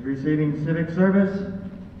is receiving Civic Service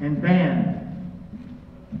and Band.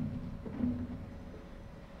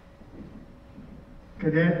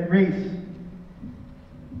 Cadet Reese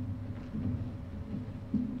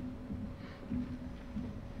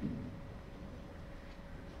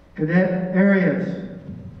Cadet Arias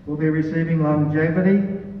will be receiving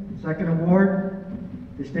Longevity, Second Award,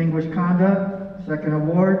 Distinguished Conduct, Second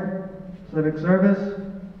Award, Civic Service,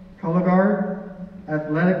 Color Guard,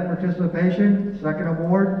 Athletic Participation, Second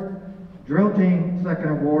Award, Drill Team, Second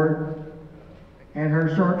Award, and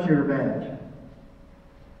her Sharpshooter Badge.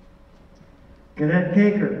 Cadet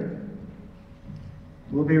Caker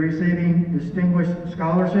will be receiving Distinguished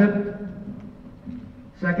Scholarship,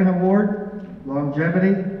 Second Award,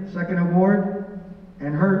 Longevity, Second Award,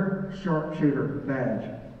 and her Sharpshooter Badge.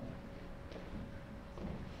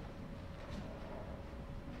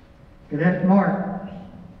 Cadet Mark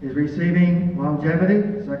is receiving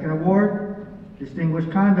Longevity, Second Award,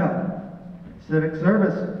 Distinguished Conduct, Civic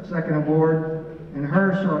Service, Second Award, and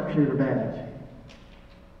her Sharpshooter Badge.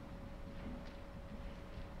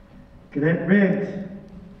 Cadet Riggs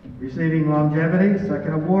receiving Longevity,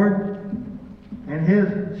 Second Award, and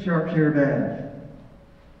his Sharpshooter Badge.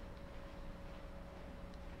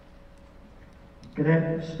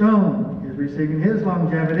 Cadet Stone is receiving his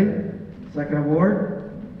Longevity, Second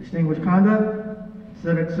Award, Distinguished Conduct,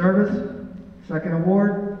 Civic Service, Second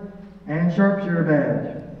Award, and Sharpshooter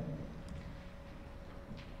Badge.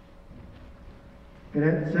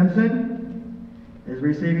 Cadet Simpson is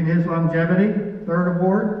receiving his Longevity, Third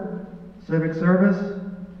Award, Civic Service,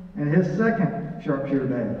 and his second Sharpshooter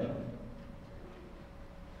Badge.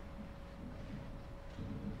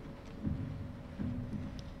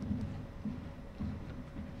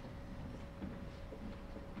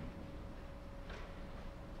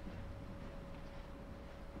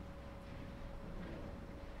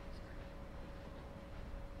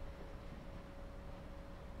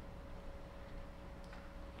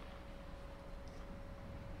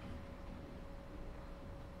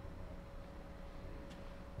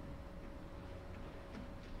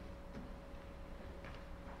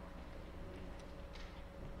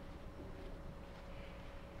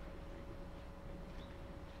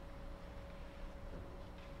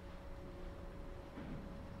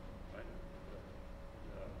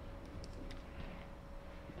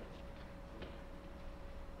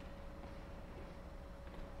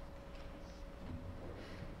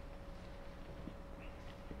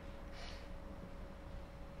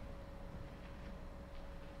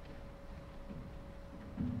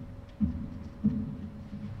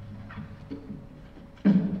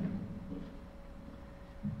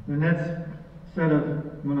 The next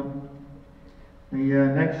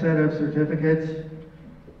set of certificates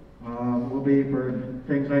will be for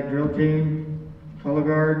things like Drill Team, Color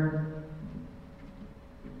Guard,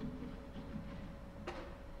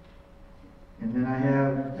 and then I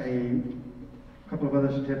have a couple of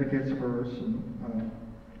other certificates for some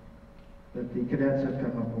that the cadets have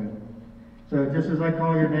come up with. So just as I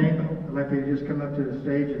call your name, I'd like you to just come up to the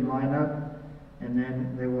stage and line up, and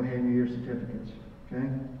then they will hand you your certificates. Okay?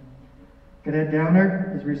 Cadet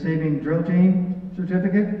Downer is receiving Drill Team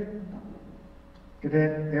certificate.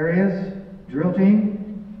 Cadet Arias, Drill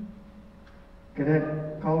Team.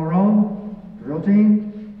 Cadet Calderon, Drill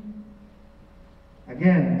Team.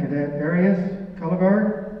 Again, Cadet Arias, Color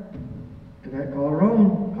Guard. Cadet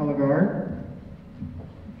Calderon, Color Guard.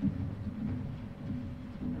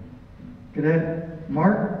 Cadet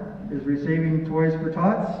Mark is receiving Toys for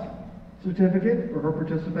Tots certificate for her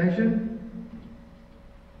participation.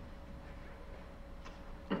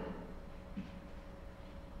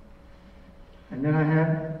 And then I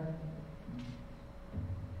have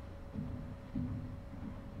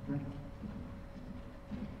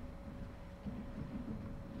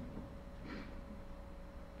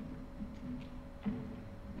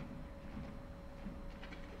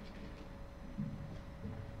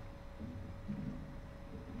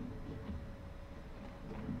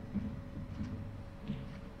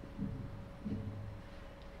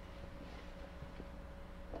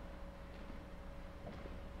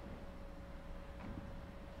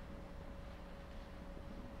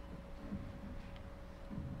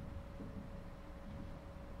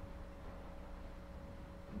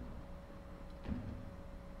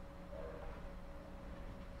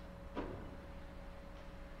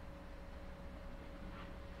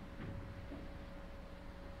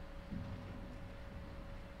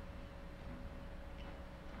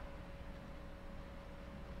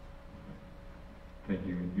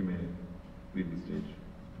leave the stage.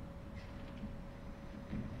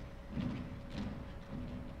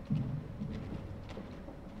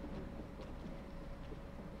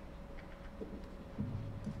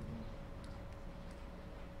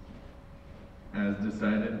 As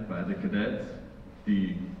decided by the cadets,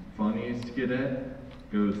 the funniest cadet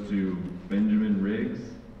goes to Benjamin Riggs.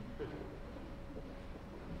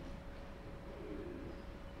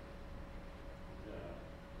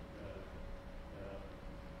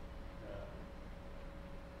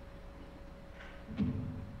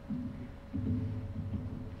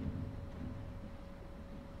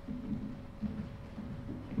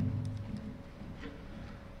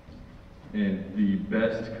 And the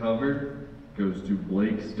best cover goes to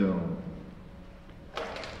Blake Stone.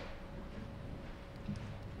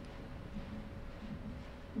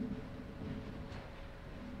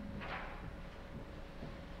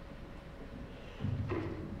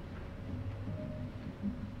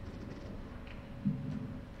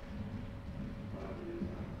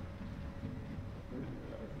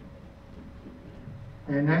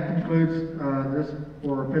 And that concludes this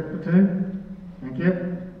for 5th Platoon. Thank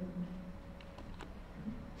you.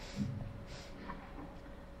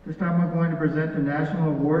 This time we're going to present the national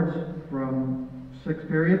awards from 6th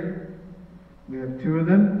period. We have 2 of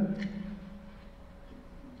them.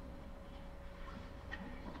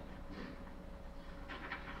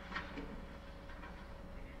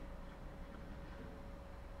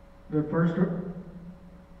 The first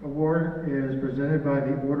award is presented by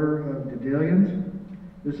the Order of Dedalians.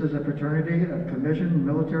 This is a fraternity of commissioned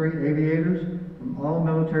military aviators from all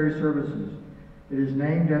military services. It is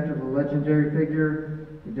named after the legendary figure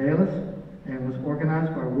Daedalus and was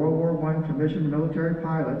organized by World War I commissioned military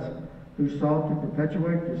pilots who sought to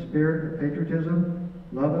perpetuate the spirit of patriotism,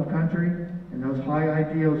 love of country, and those high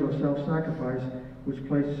ideals of self-sacrifice which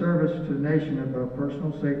place service to the nation above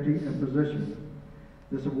personal safety and position.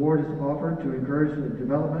 This award is offered to encourage the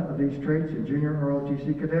development of these traits in junior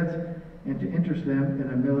ROTC cadets and to interest them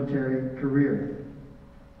in a military career.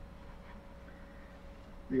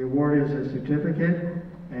 The award is a certificate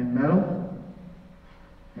and medal.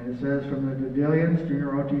 And it says, from the Dedalians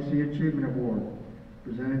Junior ROTC Achievement Award,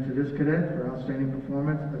 presented to this cadet for outstanding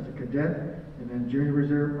performance as a cadet in the Junior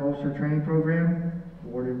Reserve Officer Training Program,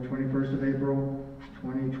 awarded 21st of April,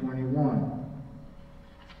 2021.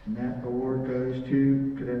 And that award goes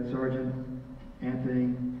to Cadet Sergeant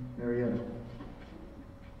Anthony Marietta.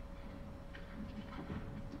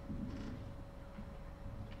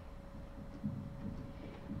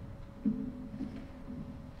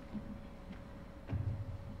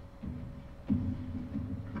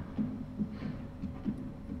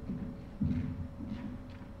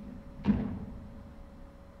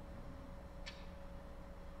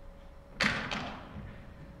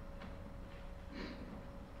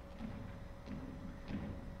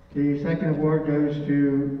 The second award goes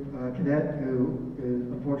to a cadet who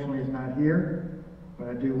unfortunately is not here, but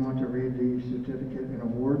I do want to read the certificate and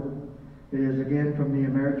award. It is again from the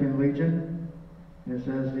American Legion, and it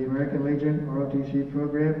says, the American Legion ROTC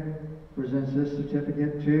program presents this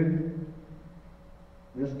certificate to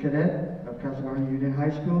this cadet of Casablanca Union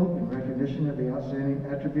High School in recognition of the outstanding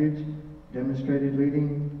attributes demonstrated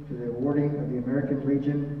leading to the awarding of the American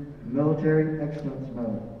Legion Military Excellence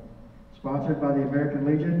Medal. Sponsored by the American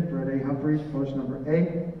Legion, Fred A. Humphreys, post number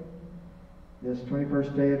 8, this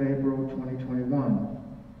 21st day of April 2021.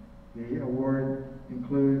 The award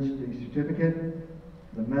includes the certificate,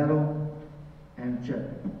 the medal, and check.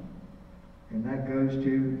 And that goes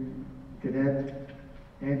to Cadet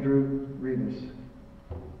Andrew Rivas.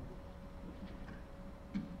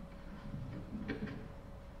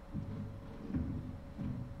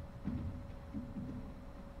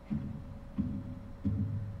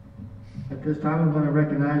 At this time, I'm going to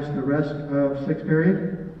recognize the rest of 6th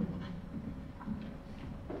period.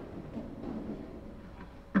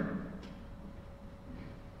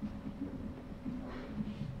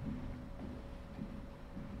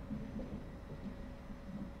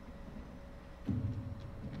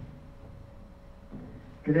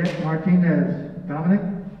 Cadet Martinez Dominic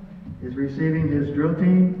is receiving his drill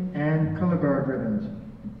team and color guard ribbons.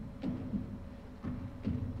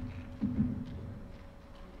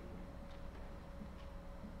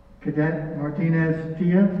 Cadet Martinez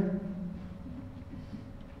Tia.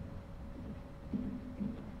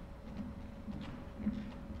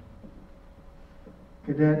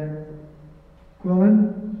 Cadet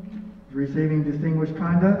Quillen is receiving Distinguished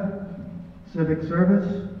Conduct, Civic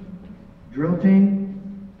Service, Drill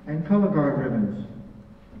Team, and Color Guard ribbons.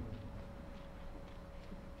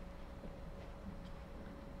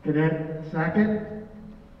 Cadet Sackett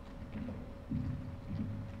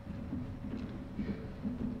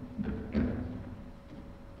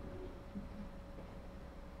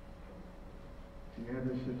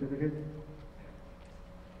certificate.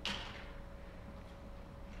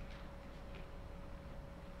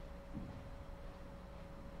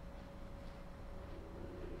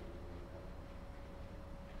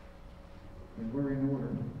 And we're in order.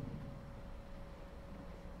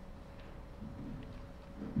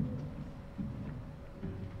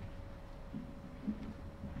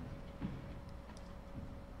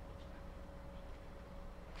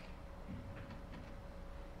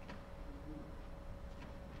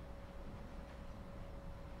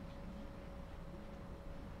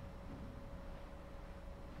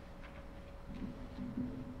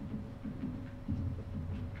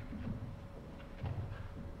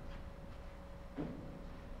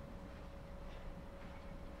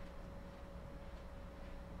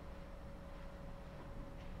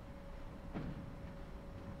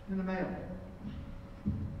 In the mail.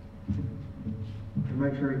 To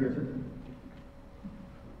make sure he gets it.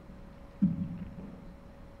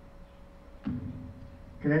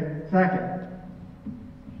 Okay, second.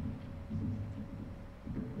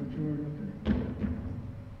 What's your order?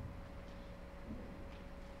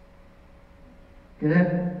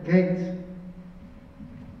 Cadet Gates,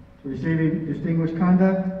 receiving distinguished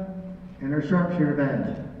conduct and her sharpshooter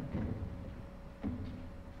badge.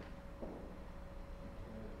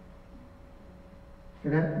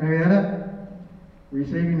 Cadet Marietta,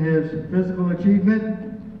 receiving his physical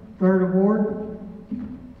achievement, 3rd award,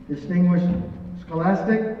 distinguished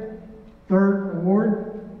scholastic, 3rd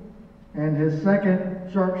award, and his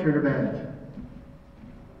 2nd sharpshooter badge.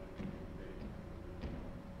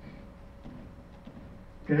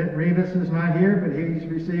 Cadet Rivas is not here, but he's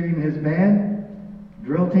receiving his band,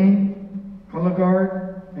 drill team, color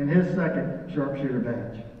guard, and his 2nd sharpshooter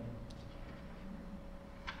badge.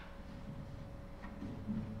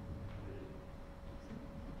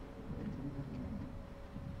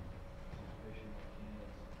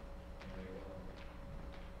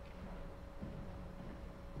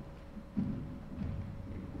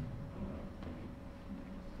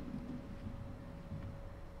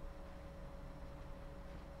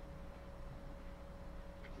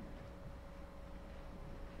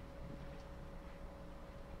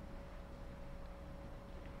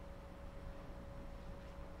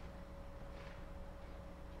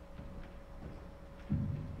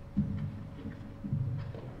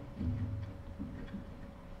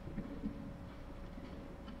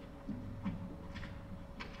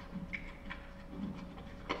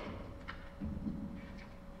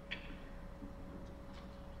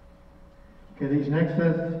 Okay, these next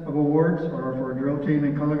sets of awards are for drill team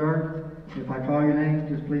and color guard. If I call your name,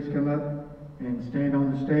 just please come up and stand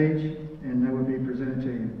on the stage, and they will be presented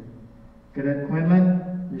to you. Cadet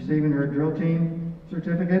Quinlan, receiving her drill team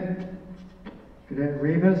certificate. Cadet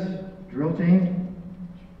Rivas, drill team.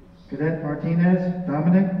 Cadet Martinez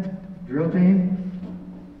Dominic, drill team.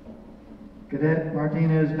 Cadet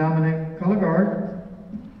Martinez Dominic, color guard.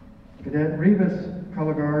 Cadet Rivas,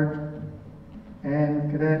 color guard.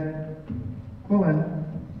 And Cadet Quillen,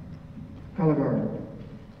 color guard.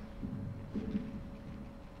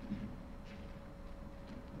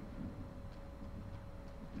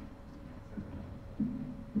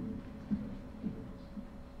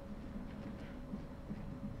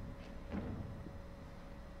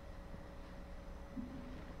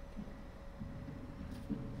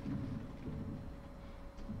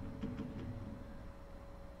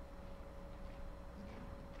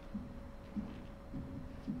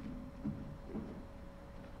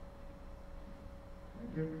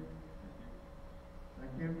 Thank you.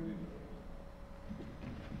 Thank you.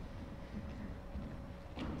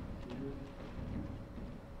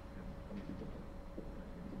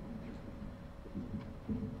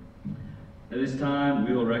 At this time,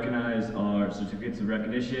 we will recognize our certificates of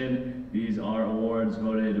recognition. These are awards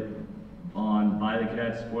voted on by the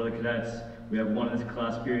cadets, for the cadets. We have one in this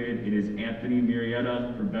class period. It is Anthony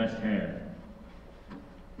Murietta for best hair.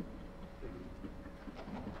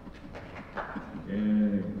 Yay.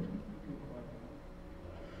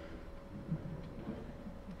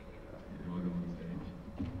 Welcome on stage.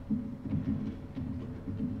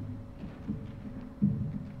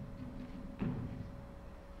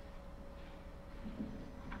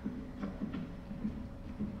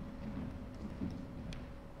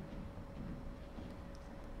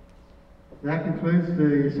 That concludes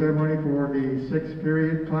the ceremony for the 6th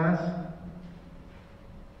period class.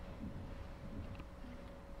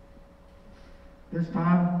 This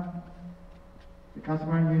time, the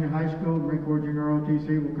Casablanca Union High School Marine Corps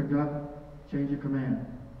JROTC will conduct change of command.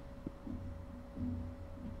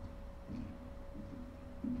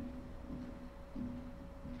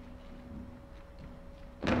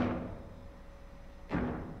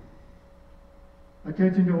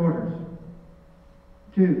 Attention to orders.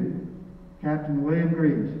 2. Captain William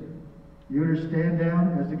Greaves. You are to stand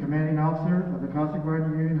down as the commanding officer of the Casa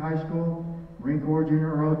Grande Union High School Marine Corps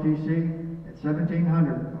Junior ROTC at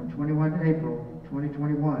 1700 on 21 April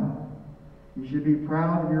 2021. You should be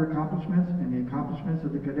proud of your accomplishments and the accomplishments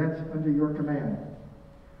of the cadets under your command.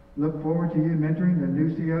 Look forward to you mentoring the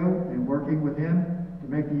new CO and working with him to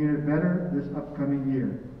make the unit better this upcoming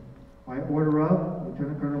year. By order of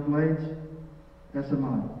Lieutenant Colonel Blades,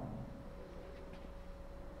 SMI.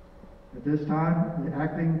 At this time, the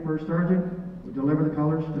acting first sergeant will deliver the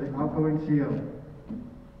colors to the outgoing CO.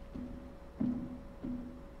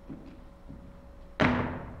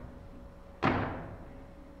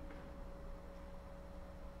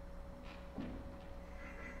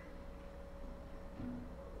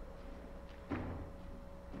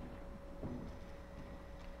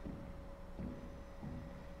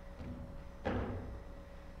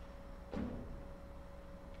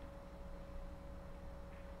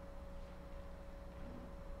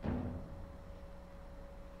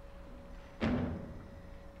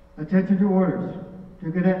 Attention to orders.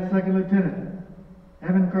 To Cadet Second Lieutenant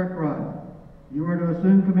Evan Kirkbride, you are to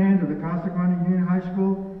assume command of the Casa Grande Union High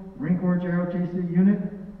School Marine Corps JROTC unit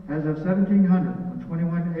as of 1700 on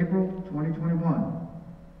 21 April 2021.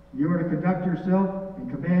 You are to conduct yourself and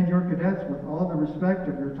command your cadets with all the respect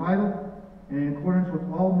of your title and in accordance with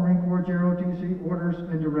all Marine Corps JROTC orders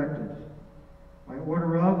and directives. By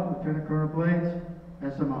order of Lieutenant Colonel Blades,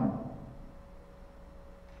 SMI.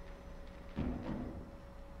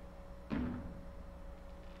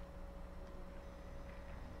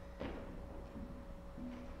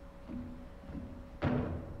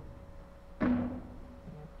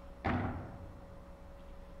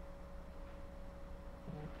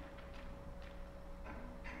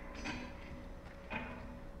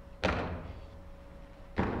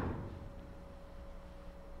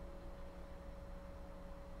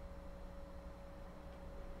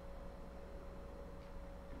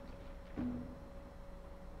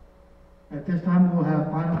 At this time, we will have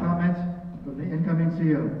final comments from the incoming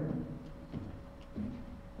CO.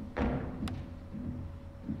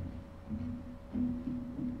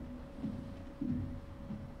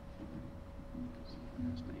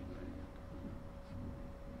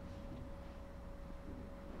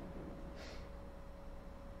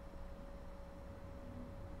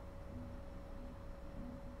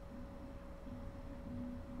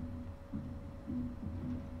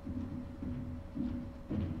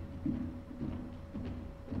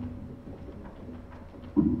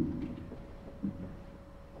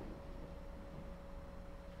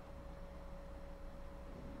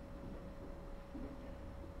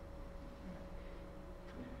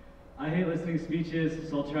 I hate listening to speeches,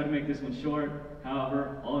 so I'll try to make this one short.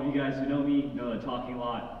 However, all of you guys who know me know that talking a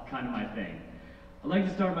lot, kind of my thing. I'd like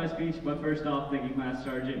to start my speech by first off thanking Master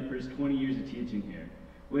Sergeant for his 20 years of teaching here,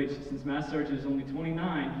 which, since Master Sergeant is only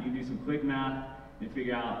 29, you can do some quick math and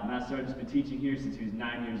figure out Master Sergeant's been teaching here since he was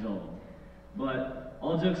 9 years old. But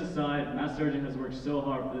all jokes aside, Master Sergeant has worked so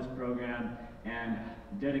hard for this program and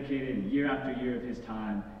dedicated year after year of his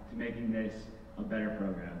time to making this a better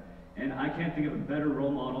program. And I can't think of a better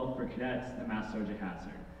role model for cadets than Master Sergeant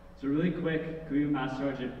Hatzer. So really quick, can we give Master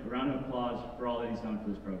Sergeant a round of applause for all that he's done for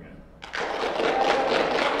this program.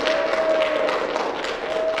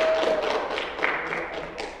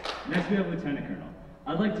 Next we have Lieutenant Colonel.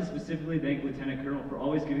 I'd like to specifically thank Lieutenant Colonel for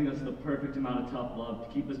always giving us the perfect amount of tough love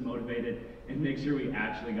to keep us motivated and make sure we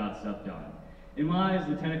actually got stuff done. In my eyes,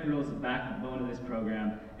 Lieutenant Colonel is the backbone of this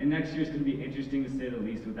program, and next year is going to be interesting to say the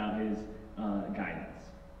least without his guidance.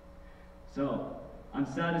 So, I'm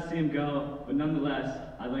sad to see him go, but nonetheless,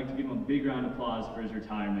 I'd like to give him a big round of applause for his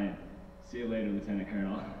retirement. See you later, Lieutenant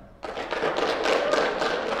Colonel.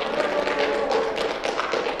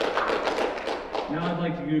 Now I'd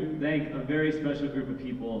like to thank a very special group of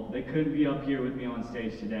people that couldn't be up here with me on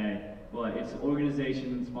stage today, but it's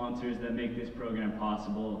organizations and sponsors that make this program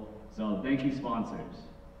possible, so thank you, sponsors.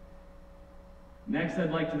 Next,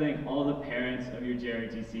 I'd like to thank all the parents of your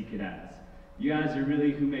JROTC cadets. You guys are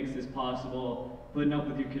really who makes this possible, putting up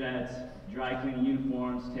with your cadets, dry cleaning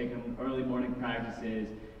uniforms, taking them early morning practices,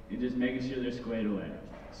 and just making sure they're squared away.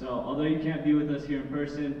 So, although you can't be with us here in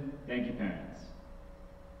person, thank you, parents.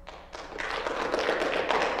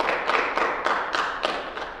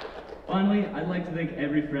 Finally, I'd like to thank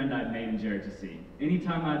every friend I've made in JROTC.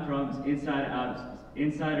 Anytime I had problems inside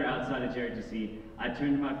or outside of JROTC, I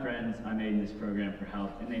turned to my friends I made in this program for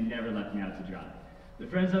help, and they never left me out to dry. The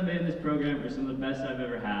friends I've made in this program are some of the best I've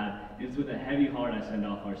ever had, and it's with a heavy heart I send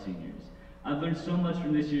off our seniors. I've learned so much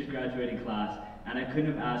from this year's graduating class, and I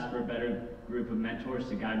couldn't have asked for a better group of mentors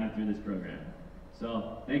to guide me through this program.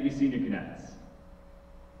 So, thank you, senior cadets.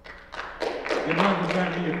 Good luck with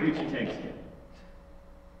wherever your future takes you.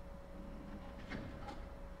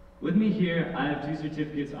 With me here, I have 2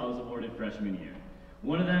 certificates I was awarded freshman year.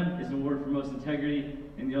 One of them is an award for most integrity,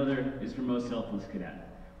 and the other is for most selfless cadet.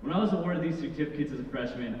 When I was awarded these certificates as a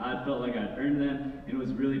freshman, I felt like I'd earned them and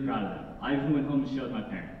was really proud of them. I even went home and showed my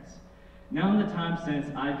parents. Now in the time since,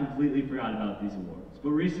 I completely forgot about these awards.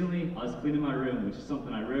 But recently, I was cleaning my room, which is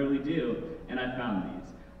something I rarely do, and I found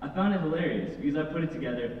these. I found it hilarious because I put it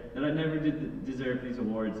together that I never did deserve these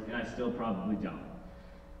awards, and I still probably don't.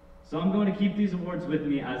 So I'm going to keep these awards with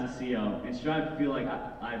me as a CO and strive to feel like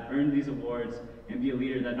I've earned these awards and be a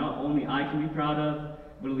leader that not only I can be proud of,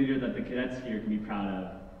 but a leader that the cadets here can be proud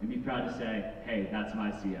of and be proud to say, hey, that's my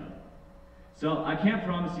CO. So I can't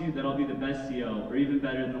promise you that I'll be the best CO or even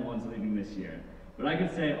better than the ones leaving this year. But I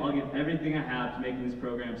can say I'll give everything I have to making this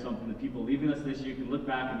program something that people leaving us this year can look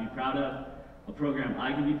back and be proud of, a program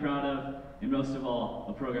I can be proud of, and most of all,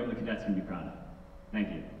 a program the cadets can be proud of. Thank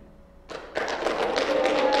you.